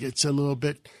spigots a little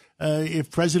bit,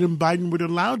 if President Biden would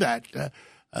allow that.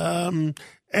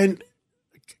 And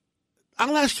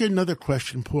I'll ask you another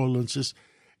question, Paul Luntsis.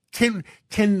 Can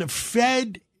the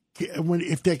Fed,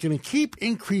 if they're going to keep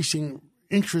increasing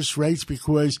interest rates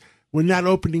because we're not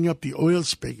opening up the oil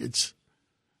spigots,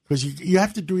 because you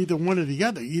have to do either one or the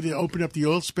other, either open up the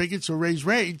oil spigots or raise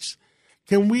rates,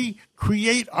 can we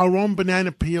create our own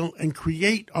banana peel and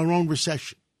create our own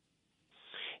recession?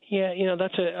 Yeah,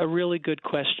 that's a really good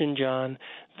question, John.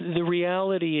 The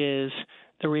reality is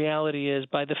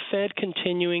by the Fed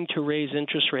continuing to raise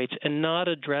interest rates and not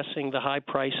addressing the high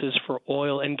prices for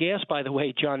oil and gas, by the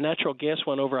way, John, natural gas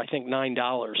went over, I think,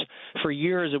 $9. For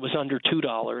years, it was under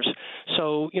 $2.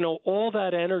 So, all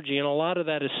that energy, and a lot of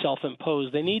that is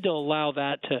self-imposed. They need to allow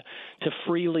that to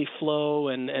freely flow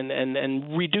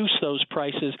and reduce those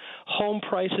prices. Home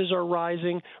prices are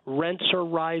rising, rents are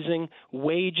rising,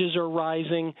 wages are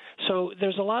rising. So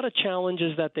there's a lot of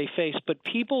challenges that they face, but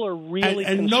people are really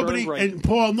concerned right now.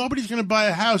 Paul, nobody's going to buy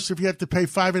a house if you have to pay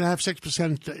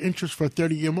 5.5-6% interest for a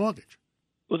 30-year mortgage.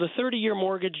 Well, the 30-year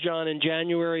mortgage, John, in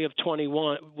January of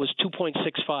 21 was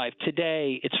 2.65.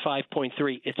 Today, it's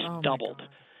 5.3. It's doubled.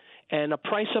 And the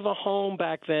price of a home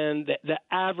back then, the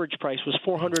average price was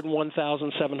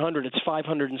 $401,700. It's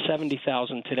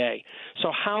 $570,000 today. So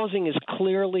housing is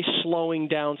clearly slowing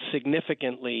down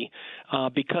significantly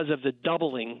because of the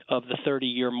doubling of the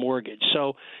 30-year mortgage.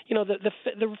 So, the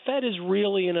Fed is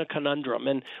really in a conundrum.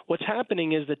 And what's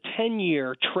happening is the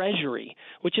 10-year Treasury,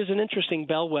 which is an interesting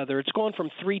bellwether, it's gone from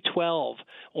 312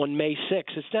 on May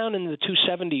 6th. It's down in the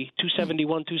 270,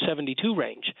 271, 272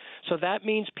 range. So that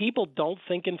means people don't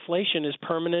think inflation is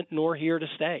permanent nor here to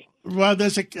stay. Well,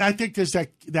 I think there's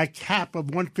that cap of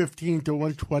 115 to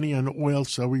 120 on oil,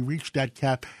 so we reached that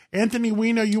cap. Anthony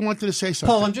Weiner, you wanted to say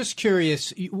something. Paul, I'm just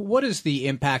curious, what is the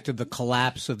impact of the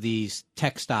collapse of these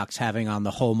tech stocks having on the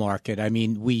whole market? I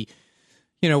mean, we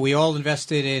all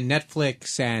invested in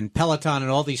Netflix and Peloton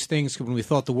and all these things when we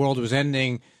thought the world was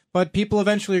ending, but people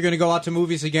eventually are going to go out to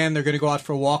movies again. They're going to go out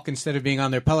for a walk instead of being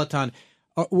on their Peloton.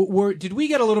 Did we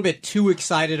get a little bit too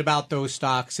excited about those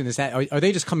stocks, and are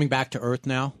they just coming back to earth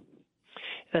now?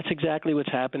 That's exactly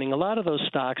what's happening. A lot of those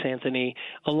stocks, Anthony,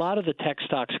 a lot of the tech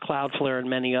stocks, Cloudflare and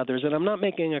many others, and I'm not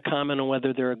making a comment on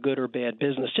whether they're a good or bad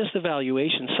business, just the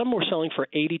valuation. Some were selling for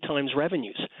 80 times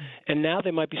revenues, and now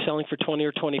they might be selling for 20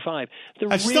 or 25.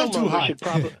 That's still too high.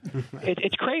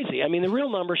 It's crazy. I mean, the real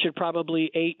number should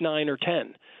probably 8, 9, or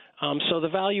 10. So the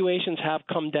valuations have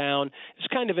come down. It's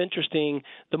kind of interesting.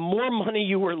 The more money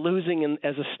you were losing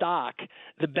as a stock,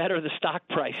 the better the stock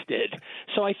price did.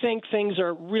 So I think things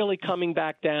are really coming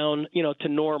back down, to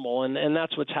normal, and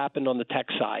that's what's happened on the tech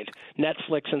side.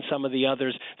 Netflix and some of the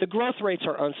others. The growth rates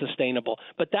are unsustainable,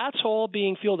 but that's all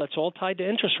being fueled. That's all tied to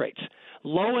interest rates.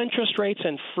 Low interest rates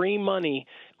and free money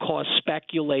cause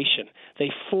speculation. They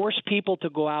force people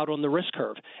to go out on the risk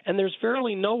curve. And there's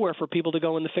barely nowhere for people to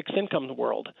go in the fixed income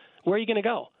world. Where are you going to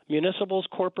go? Municipals,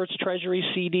 corporates, treasuries,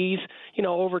 CDs,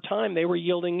 over time they were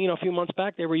yielding, a few months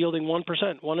back, they were yielding 1%,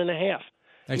 1.5%.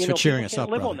 Thanks for cheering us up,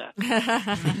 live brother. On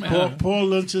that. Paul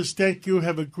Lintzis, thank you.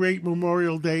 Have a great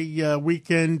Memorial Day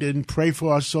weekend, and pray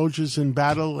for our soldiers in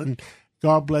battle. And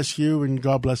God bless you, and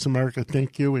God bless America.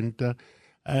 Thank you. And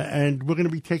we're going to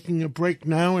be taking a break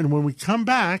now. And when we come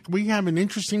back, we have an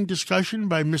interesting discussion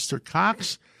by Mr.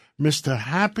 Cox, Mr.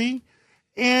 Happy,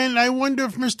 and I wonder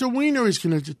if Mr. Weiner is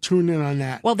going to tune in on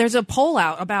that. Well, there's a poll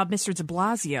out about Mr. de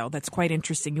Blasio that's quite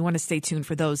interesting. You want to stay tuned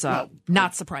for those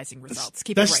not surprising results.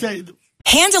 Keep it right.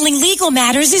 Handling legal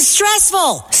matters is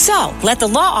stressful. So, let the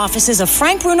law offices of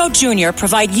Frank Bruno Jr.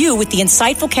 provide you with the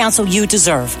insightful counsel you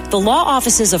deserve. The law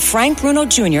offices of Frank Bruno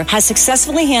Jr. has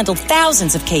successfully handled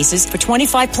thousands of cases for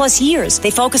 25 plus years.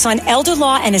 They focus on elder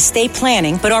law and estate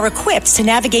planning, but are equipped to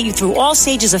navigate you through all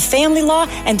stages of family law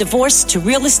and divorce to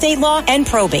real estate law and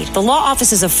probate. The law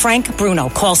offices of Frank Bruno.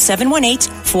 Call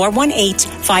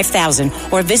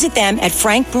 718-418-5000 or visit them at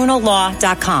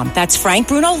frankbrunolaw.com. That's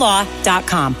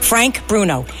frankbrunolaw.com. Frank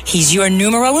Bruno. He's your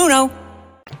numero uno.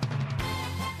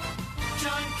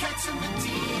 John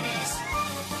Catsimatidis,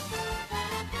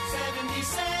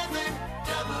 77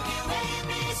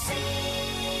 WABC.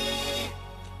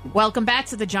 Welcome back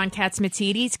to the John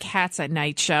Catsimatidis Cats at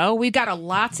Night show. We've got a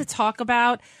lot to talk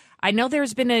about. I know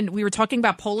there's been we were talking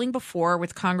about polling before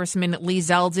with Congressman Lee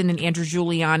Zeldin and Andrew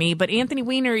Giuliani, but Anthony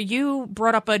Weiner, you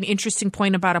brought up an interesting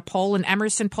point about a poll, an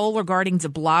Emerson poll regarding de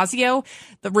Blasio.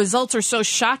 The results are so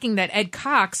shocking that Ed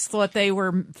Cox thought they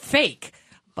were fake.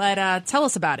 But tell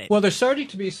us about it. Well, there's starting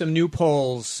to be some new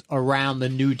polls around the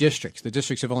new districts. The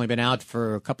districts have only been out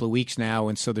for a couple of weeks now,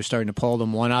 and so they're starting to poll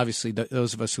them. One, obviously,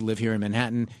 those of us who live here in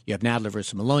Manhattan, you have Nadler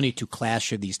versus Maloney, two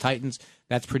clash of these titans.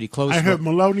 That's pretty close. I heard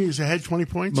Maloney is ahead 20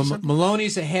 points.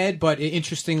 Maloney's ahead, but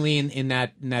interestingly, in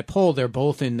that poll, they're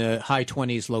both in the high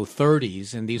 20s, low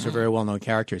 30s, and these are very well-known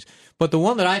characters. But the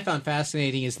one that I found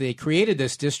fascinating is they created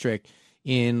this district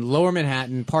in Lower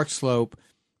Manhattan, Park Slope,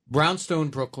 Brownstone,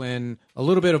 Brooklyn, a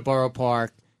little bit of Borough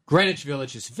Park, Greenwich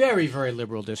Village is very, very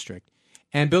liberal district.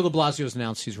 And Bill de Blasio has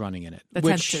announced he's running in it. The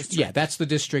 10th district. Yeah, that's the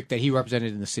district that he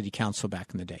represented in the city council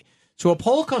back in the day. So a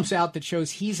poll comes out that shows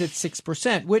he's at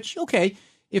 6%, which, okay,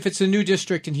 if it's a new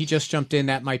district and he just jumped in,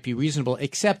 that might be reasonable,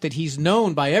 except that he's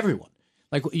known by everyone.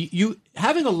 Like you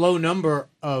having a low number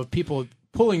of people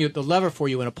pulling the lever for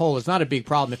you in a poll is not a big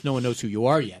problem if no one knows who you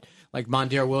are yet. Like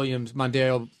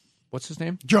Mondale, what's his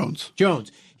name? Jones.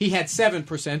 He had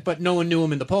 7%, but no one knew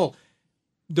him in the poll.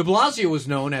 De Blasio was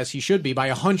known, as he should be, by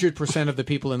 100% of the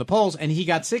people in the polls, and he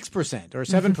got 6% or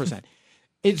 7%.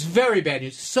 It's very bad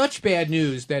news. Such bad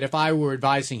news that if I were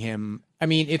advising him, I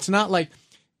mean, it's not like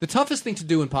the toughest thing to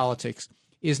do in politics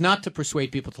is not to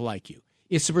persuade people to like you.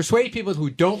 It's to persuade people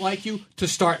who don't like you to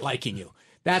start liking you.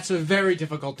 That's a very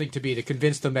difficult thing to be, to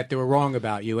convince them that they were wrong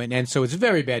about you. And so it's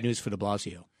very bad news for de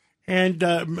Blasio. And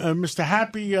Mr.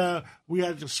 Happy, we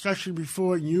had a discussion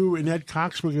before. You and Ed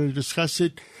Cox were going to discuss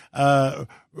it.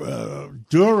 Durham,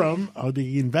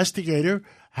 the investigator,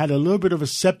 had a little bit of a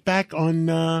setback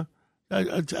on.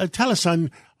 Tell us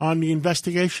on the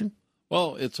investigation.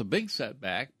 Well, it's a big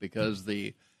setback because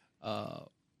the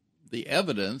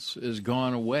evidence has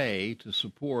gone away to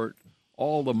support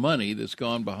all the money that's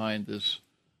gone behind this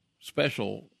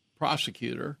special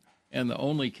prosecutor and the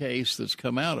only case that's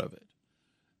come out of it.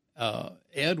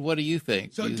 Ed, what do you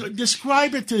think? So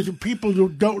describe it to the people who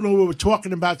don't know what we're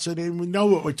talking about so they know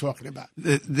what we're talking about.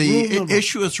 The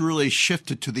issue has really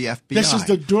shifted to the FBI. This is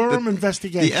the Durham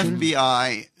investigation. The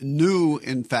FBI knew,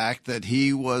 in fact, that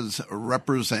he was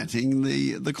representing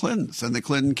the Clintons and the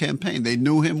Clinton campaign. They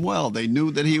knew him well. They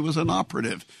knew that he was an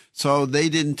operative. So they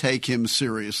didn't take him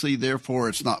seriously. Therefore,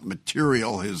 it's not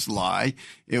material, his lie.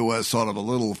 It was sort of a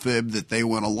little fib that they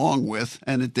went along with,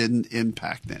 and it didn't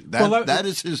impact them.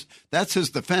 That's his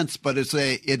defense, but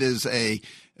it is a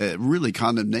really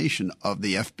condemnation of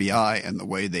the FBI and the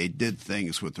way they did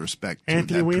things with respect to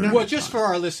Anthony Weiner. Well, just for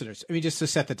our listeners, I mean, just to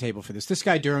set the table for this, this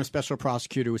guy Durham, special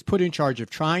prosecutor, was put in charge of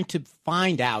trying to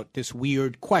find out this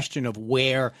weird question of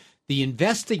where the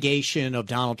investigation of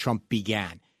Donald Trump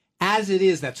began. As it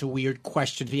is, that's a weird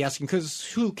question to be asking because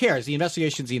who cares? The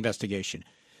investigation's the investigation.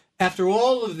 After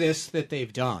all of this that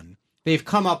they've done, they've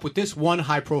come up with this one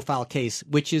high-profile case,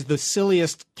 which is the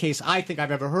silliest case I think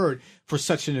I've ever heard for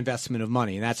such an investment of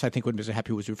money. And that's, I think, what Mr.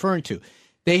 Happy was referring to.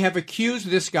 They have accused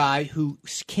this guy who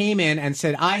came in and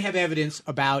said, I have evidence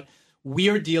about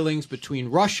weird dealings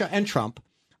between Russia and Trump.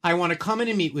 I want to come in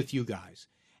and meet with you guys.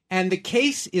 And the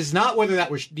case is not whether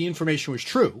the information was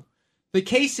true. The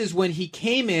case is when he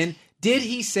came in, did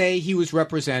he say he was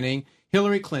representing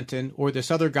Hillary Clinton or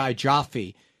this other guy,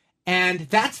 Jaffe? And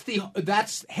that's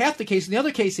half the case. And the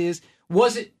other case is,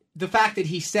 was it the fact that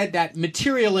he said that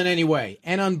material in any way?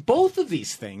 And on both of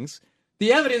these things,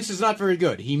 the evidence is not very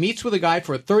good. He meets with a guy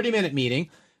for a 30-minute meeting.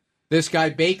 This guy,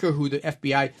 Baker, who the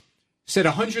FBI said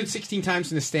 116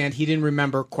 times in the stand he didn't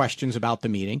remember questions about the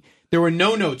meeting. There were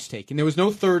no notes taken. There was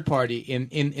no third party in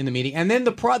the meeting. And then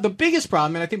the biggest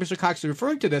problem, and I think Mr. Cox is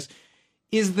referring to this,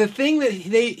 is the thing that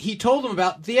he told them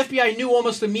about, the FBI knew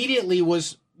almost immediately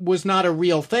was not a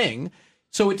real thing.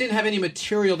 So it didn't have any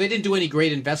material. They didn't do any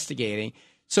great investigating.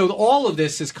 So all of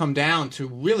this has come down to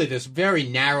really this very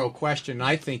narrow question.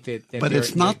 I think that but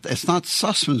it's not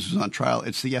Sussman who's on trial.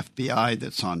 It's the FBI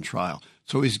that's on trial.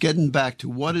 So he's getting back to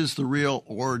what is the real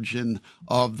origin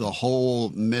of the whole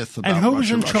myth about Russia. And who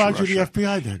was in charge of the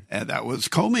FBI then? And that was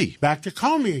Comey. Back to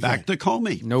Comey again. Back to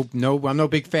Comey. No, I'm no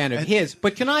big fan of his.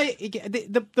 But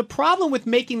the problem with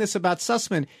making this about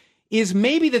Sussman is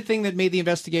maybe the thing that made the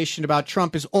investigation about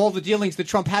Trump is all the dealings that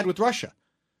Trump had with Russia.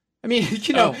 I mean,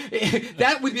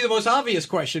 that would be the most obvious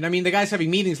question. I mean, the guy's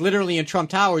having meetings literally in Trump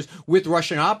Towers with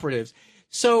Russian operatives.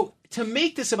 So to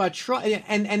make this about Trump,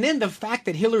 and then the fact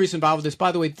that Hillary's involved with this,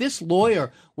 by the way, this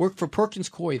lawyer worked for Perkins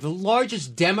Coie, the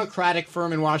largest Democratic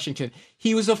firm in Washington.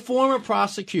 He was a former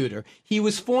prosecutor. He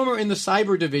was former in the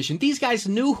cyber division. These guys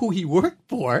knew who he worked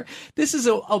for. This is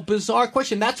a bizarre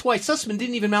question. That's why Sussman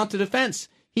didn't even mount a defense.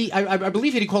 I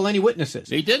believe he didn't call any witnesses.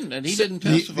 He didn't, and he didn't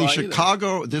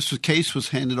testify this case was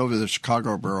handed over to the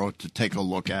Chicago Bureau to take a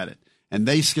look at it. And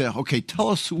they said, okay, tell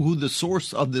us who the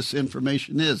source of this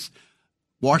information is.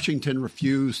 Washington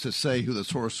refused to say who the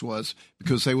source was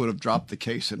because they would have dropped the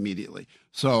case immediately.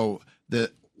 So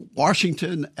the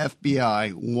Washington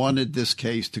FBI wanted this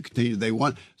case to continue. They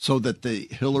want so that the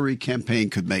Hillary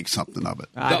campaign could make something of it.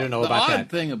 I don't know about that. The odd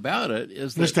thing about it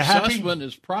is that Sussman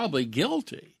is probably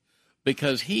guilty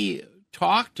because he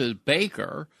talked to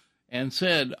Baker and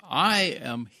said, I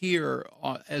am here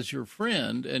as your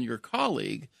friend and your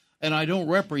colleague, and I don't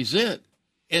represent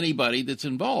anybody that's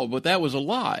involved. But that was a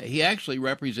lie. He actually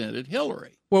represented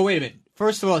Hillary. Well, wait a minute.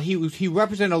 First of all, he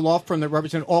represented a law firm that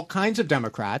represented all kinds of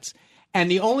Democrats.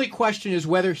 And the only question is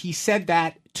whether he said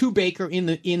that to Baker in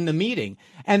the meeting.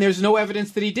 And there's no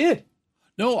evidence that he did.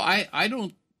 No, I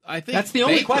don't. I think that's the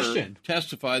only Baker question.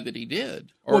 Testified that he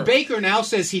did. Well, Baker now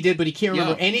says he did, but he can't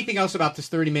remember Yeah. anything else about this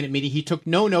 30-minute meeting. He took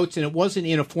no notes, and it wasn't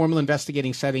in a formal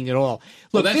investigating setting at all.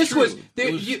 Look, that's this true. was,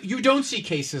 you don't see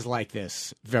cases like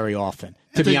this very often, to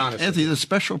Anthony, be honest. Anthony, the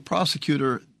special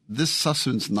prosecutor, this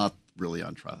Sussman's not really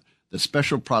on trial. The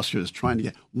special prosecutor is trying to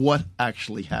get what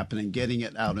actually happened and getting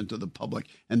it out into the public.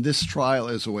 And this trial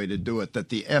is a way to do it, that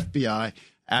the FBI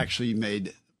actually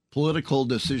made political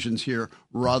decisions here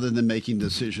rather than making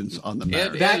decisions on the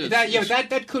merits.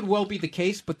 That could well be the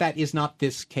case, but that is not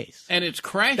this case. And it's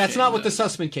crashing. That's not what the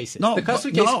Sussman case is. No, the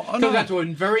Sussman but- case no, comes no. down to a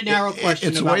very narrow question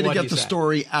It's a about way to what get he the said.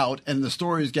 story out, and the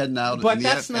story is getting out. But and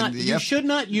that's the, not. and the You should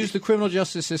not use the criminal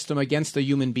justice system against a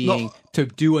human being No. to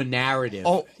do a narrative.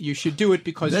 You should do it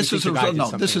because This you is think a the guy did no.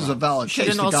 something This is a wrong. valid case.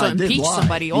 Shouldn't The also guy did impeach lie.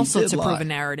 somebody He also did to lie. prove a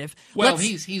narrative. Well,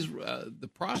 Let's- he's the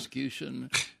prosecution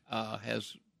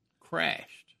has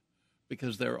crashed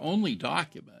because their only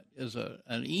document is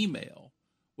an email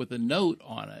with a note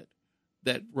on it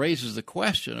that raises the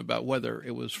question about whether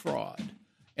it was fraud.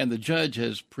 And the judge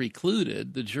has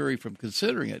precluded the jury from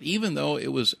considering it, even though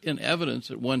it was in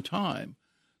evidence at one time.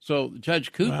 So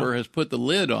Judge Cooper has put the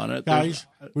lid on it. Guys,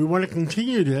 we want to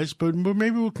continue this, but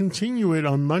maybe we'll continue it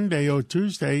on Monday or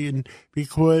Tuesday, and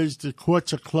because the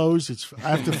courts are closed, it's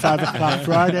after 5 o'clock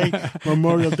Friday,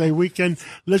 Memorial Day weekend.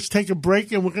 Let's take a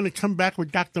break, and we're going to come back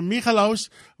with Dr. Michalos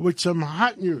with some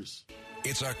hot news.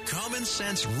 It's a common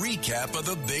sense recap of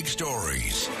the big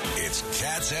stories. It's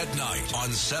Cats at Night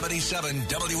on 77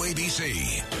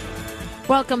 WABC.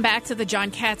 Welcome back to the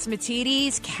John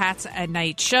Catsimatidis Cats at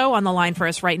Night show. On the line for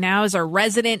us right now is our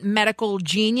resident medical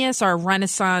genius, our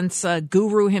Renaissance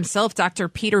guru himself, Dr.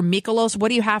 Peter Michalos. What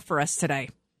do you have for us today?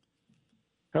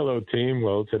 Hello, team.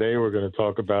 Well, today we're going to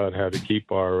talk about how to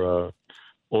keep our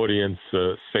audience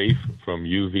safe from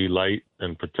UV light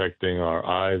and protecting our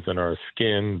eyes and our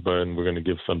skin. But we're going to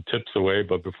give some tips away.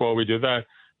 But before we do that,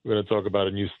 we're going to talk about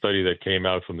a new study that came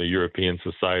out from the European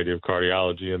Society of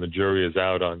Cardiology, and the jury is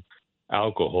out on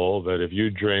alcohol, that if you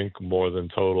drink more than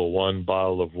total 1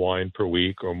 bottle of wine per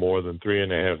week or more than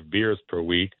 3.5 beers per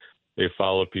week, they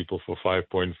followed people for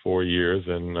 5.4 years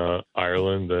in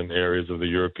Ireland and areas of the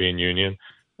European Union,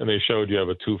 and they showed you have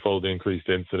a twofold increased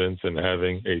incidence in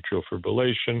having atrial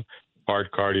fibrillation,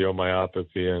 heart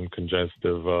cardiomyopathy, and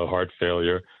congestive heart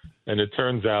failure. And it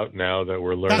turns out now that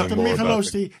we're learning Dr. more about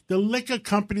Michalos, the liquor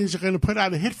companies are going to put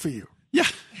out a hit for you.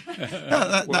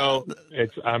 Well,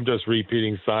 I'm just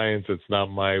repeating science. It's not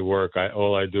my work.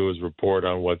 All I do is report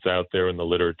on what's out there in the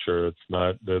literature. It's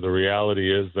not the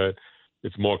reality is that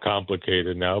it's more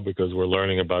complicated now because we're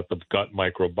learning about the gut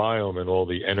microbiome and all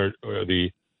the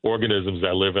organisms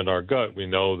that live in our gut. We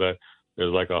know that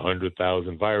there's like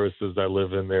 100,000 viruses that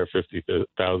live in there,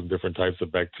 50,000 different types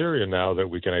of bacteria now that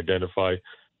we can identify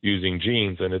using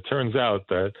genes. And it turns out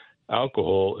that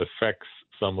alcohol affects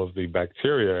some of the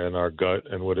bacteria in our gut,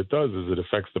 and what it does is it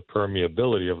affects the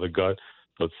permeability of the gut.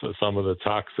 So some of the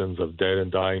toxins of dead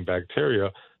and dying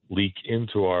bacteria leak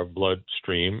into our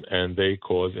bloodstream, and they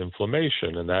cause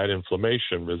inflammation, and that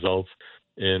inflammation results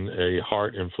in a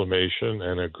heart inflammation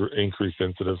and an increased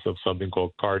incidence of something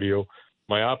called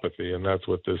cardiomyopathy, and that's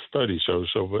what this study shows.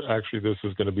 So actually this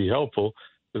is going to be helpful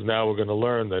because now we're going to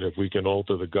learn that if we can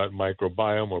alter the gut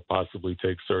microbiome or possibly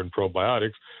take certain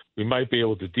probiotics, we might be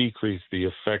able to decrease the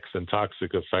effects and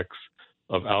toxic effects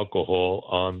of alcohol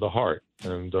on the heart.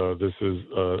 And this is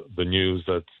the news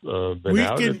that's been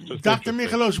out. Dr.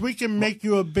 Michalos, we can make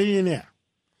you a billionaire.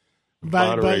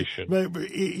 Moderation. But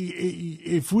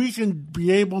if we can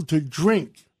be able to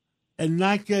drink and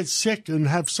not get sick and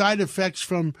have side effects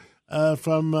from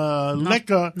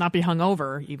liquor, not be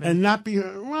hungover, even, and not be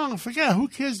forget who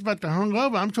cares about the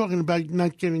hungover. I'm talking about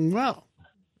not getting well.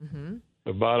 Mm-hmm.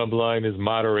 The bottom line is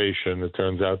moderation. It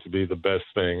turns out to be the best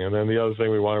thing. And then the other thing,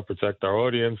 we want to protect our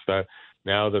audience that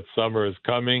now that summer is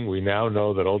coming, we now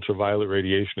know that ultraviolet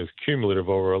radiation is cumulative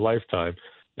over a lifetime,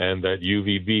 and that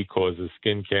UVB causes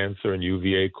skin cancer and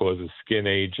UVA causes skin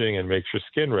aging and makes your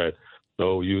skin red.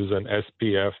 So use an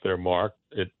SPF, they're marked.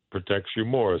 It protects you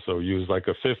more. So use like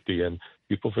a 50. And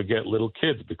people forget little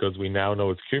kids because we now know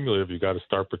it's cumulative. You got to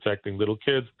start protecting little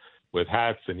kids with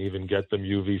hats and even get them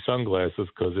UV sunglasses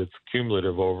because it's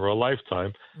cumulative over a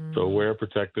lifetime. So wear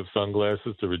protective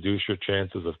sunglasses to reduce your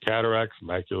chances of cataracts,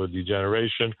 macular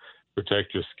degeneration,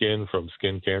 protect your skin from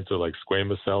skin cancer like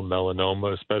squamous cell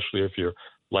melanoma, especially if you're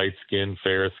light skin,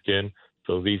 fair skin.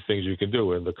 So these things you can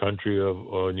do. In the country of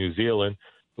New Zealand,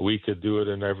 we could do it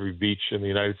in every beach in the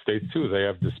United States too. They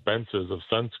have dispensers of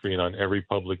sunscreen on every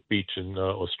public beach in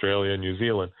Australia and New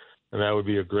Zealand. And that would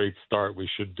be a great start. We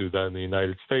should do that in the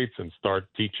United States and start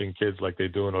teaching kids like they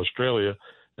do in Australia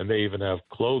And they even have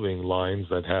clothing lines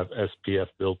that have SPF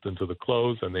built into the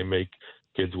clothes, and they make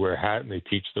kids wear a hat, and they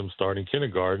teach them starting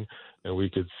kindergarten. And we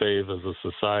could save, as a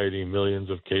society, millions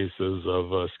of cases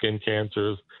of skin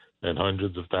cancers and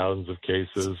hundreds of thousands of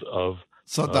cases of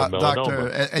melanoma. Dr.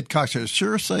 Ed Cox,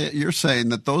 you're saying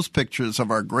that those pictures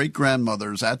of our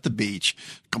great-grandmothers at the beach,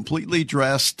 completely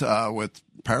dressed with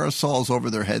parasols over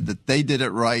their head, that they did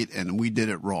it right and we did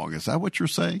it wrong. Is that what you're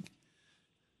saying?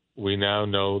 We now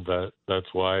know that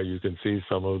that's why you can see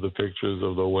some of the pictures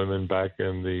of the women back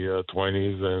in the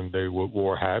 20s, and they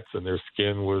wore hats and their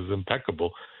skin was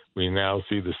impeccable. We now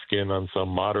see the skin on some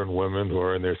modern women who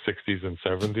are in their 60s and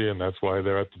 70s, and that's why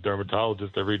they're at the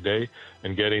dermatologist every day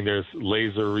and getting their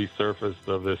laser resurfaced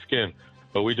of their skin.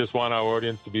 But we just want our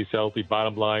audience to be healthy.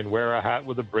 Bottom line, wear a hat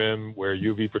with a brim, wear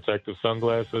UV protective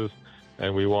sunglasses,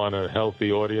 and we want a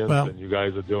healthy audience, and you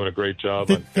guys are doing a great job.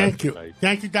 Thank you.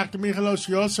 Thank you, Dr. Michalos.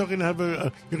 You're also going to have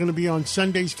you're going to be on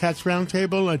Sunday's Cats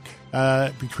Roundtable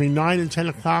at between 9 and 10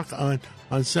 o'clock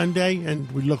on Sunday,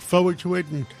 and we look forward to it,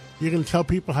 and you're going to tell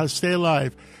people how to stay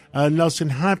alive. Nelson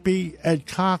Happy, Ed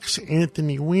Cox,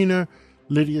 Anthony Weiner,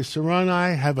 Lydia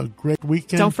Serrani, have a great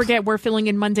weekend. Don't forget, we're filling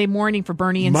in Monday morning for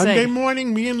Bernie and Sid. Monday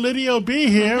morning, me and Lydia will be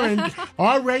here, and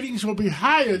our ratings will be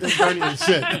higher than Bernie and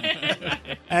Sid.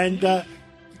 And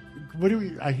what do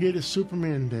we? I hear the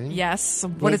Superman thing. Yes.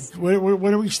 What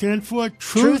do we stand for?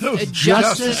 Truth,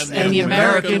 justice, and the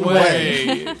American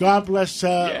way. God bless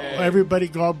everybody.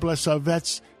 God bless our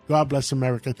vets. God bless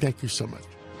America. Thank you so much.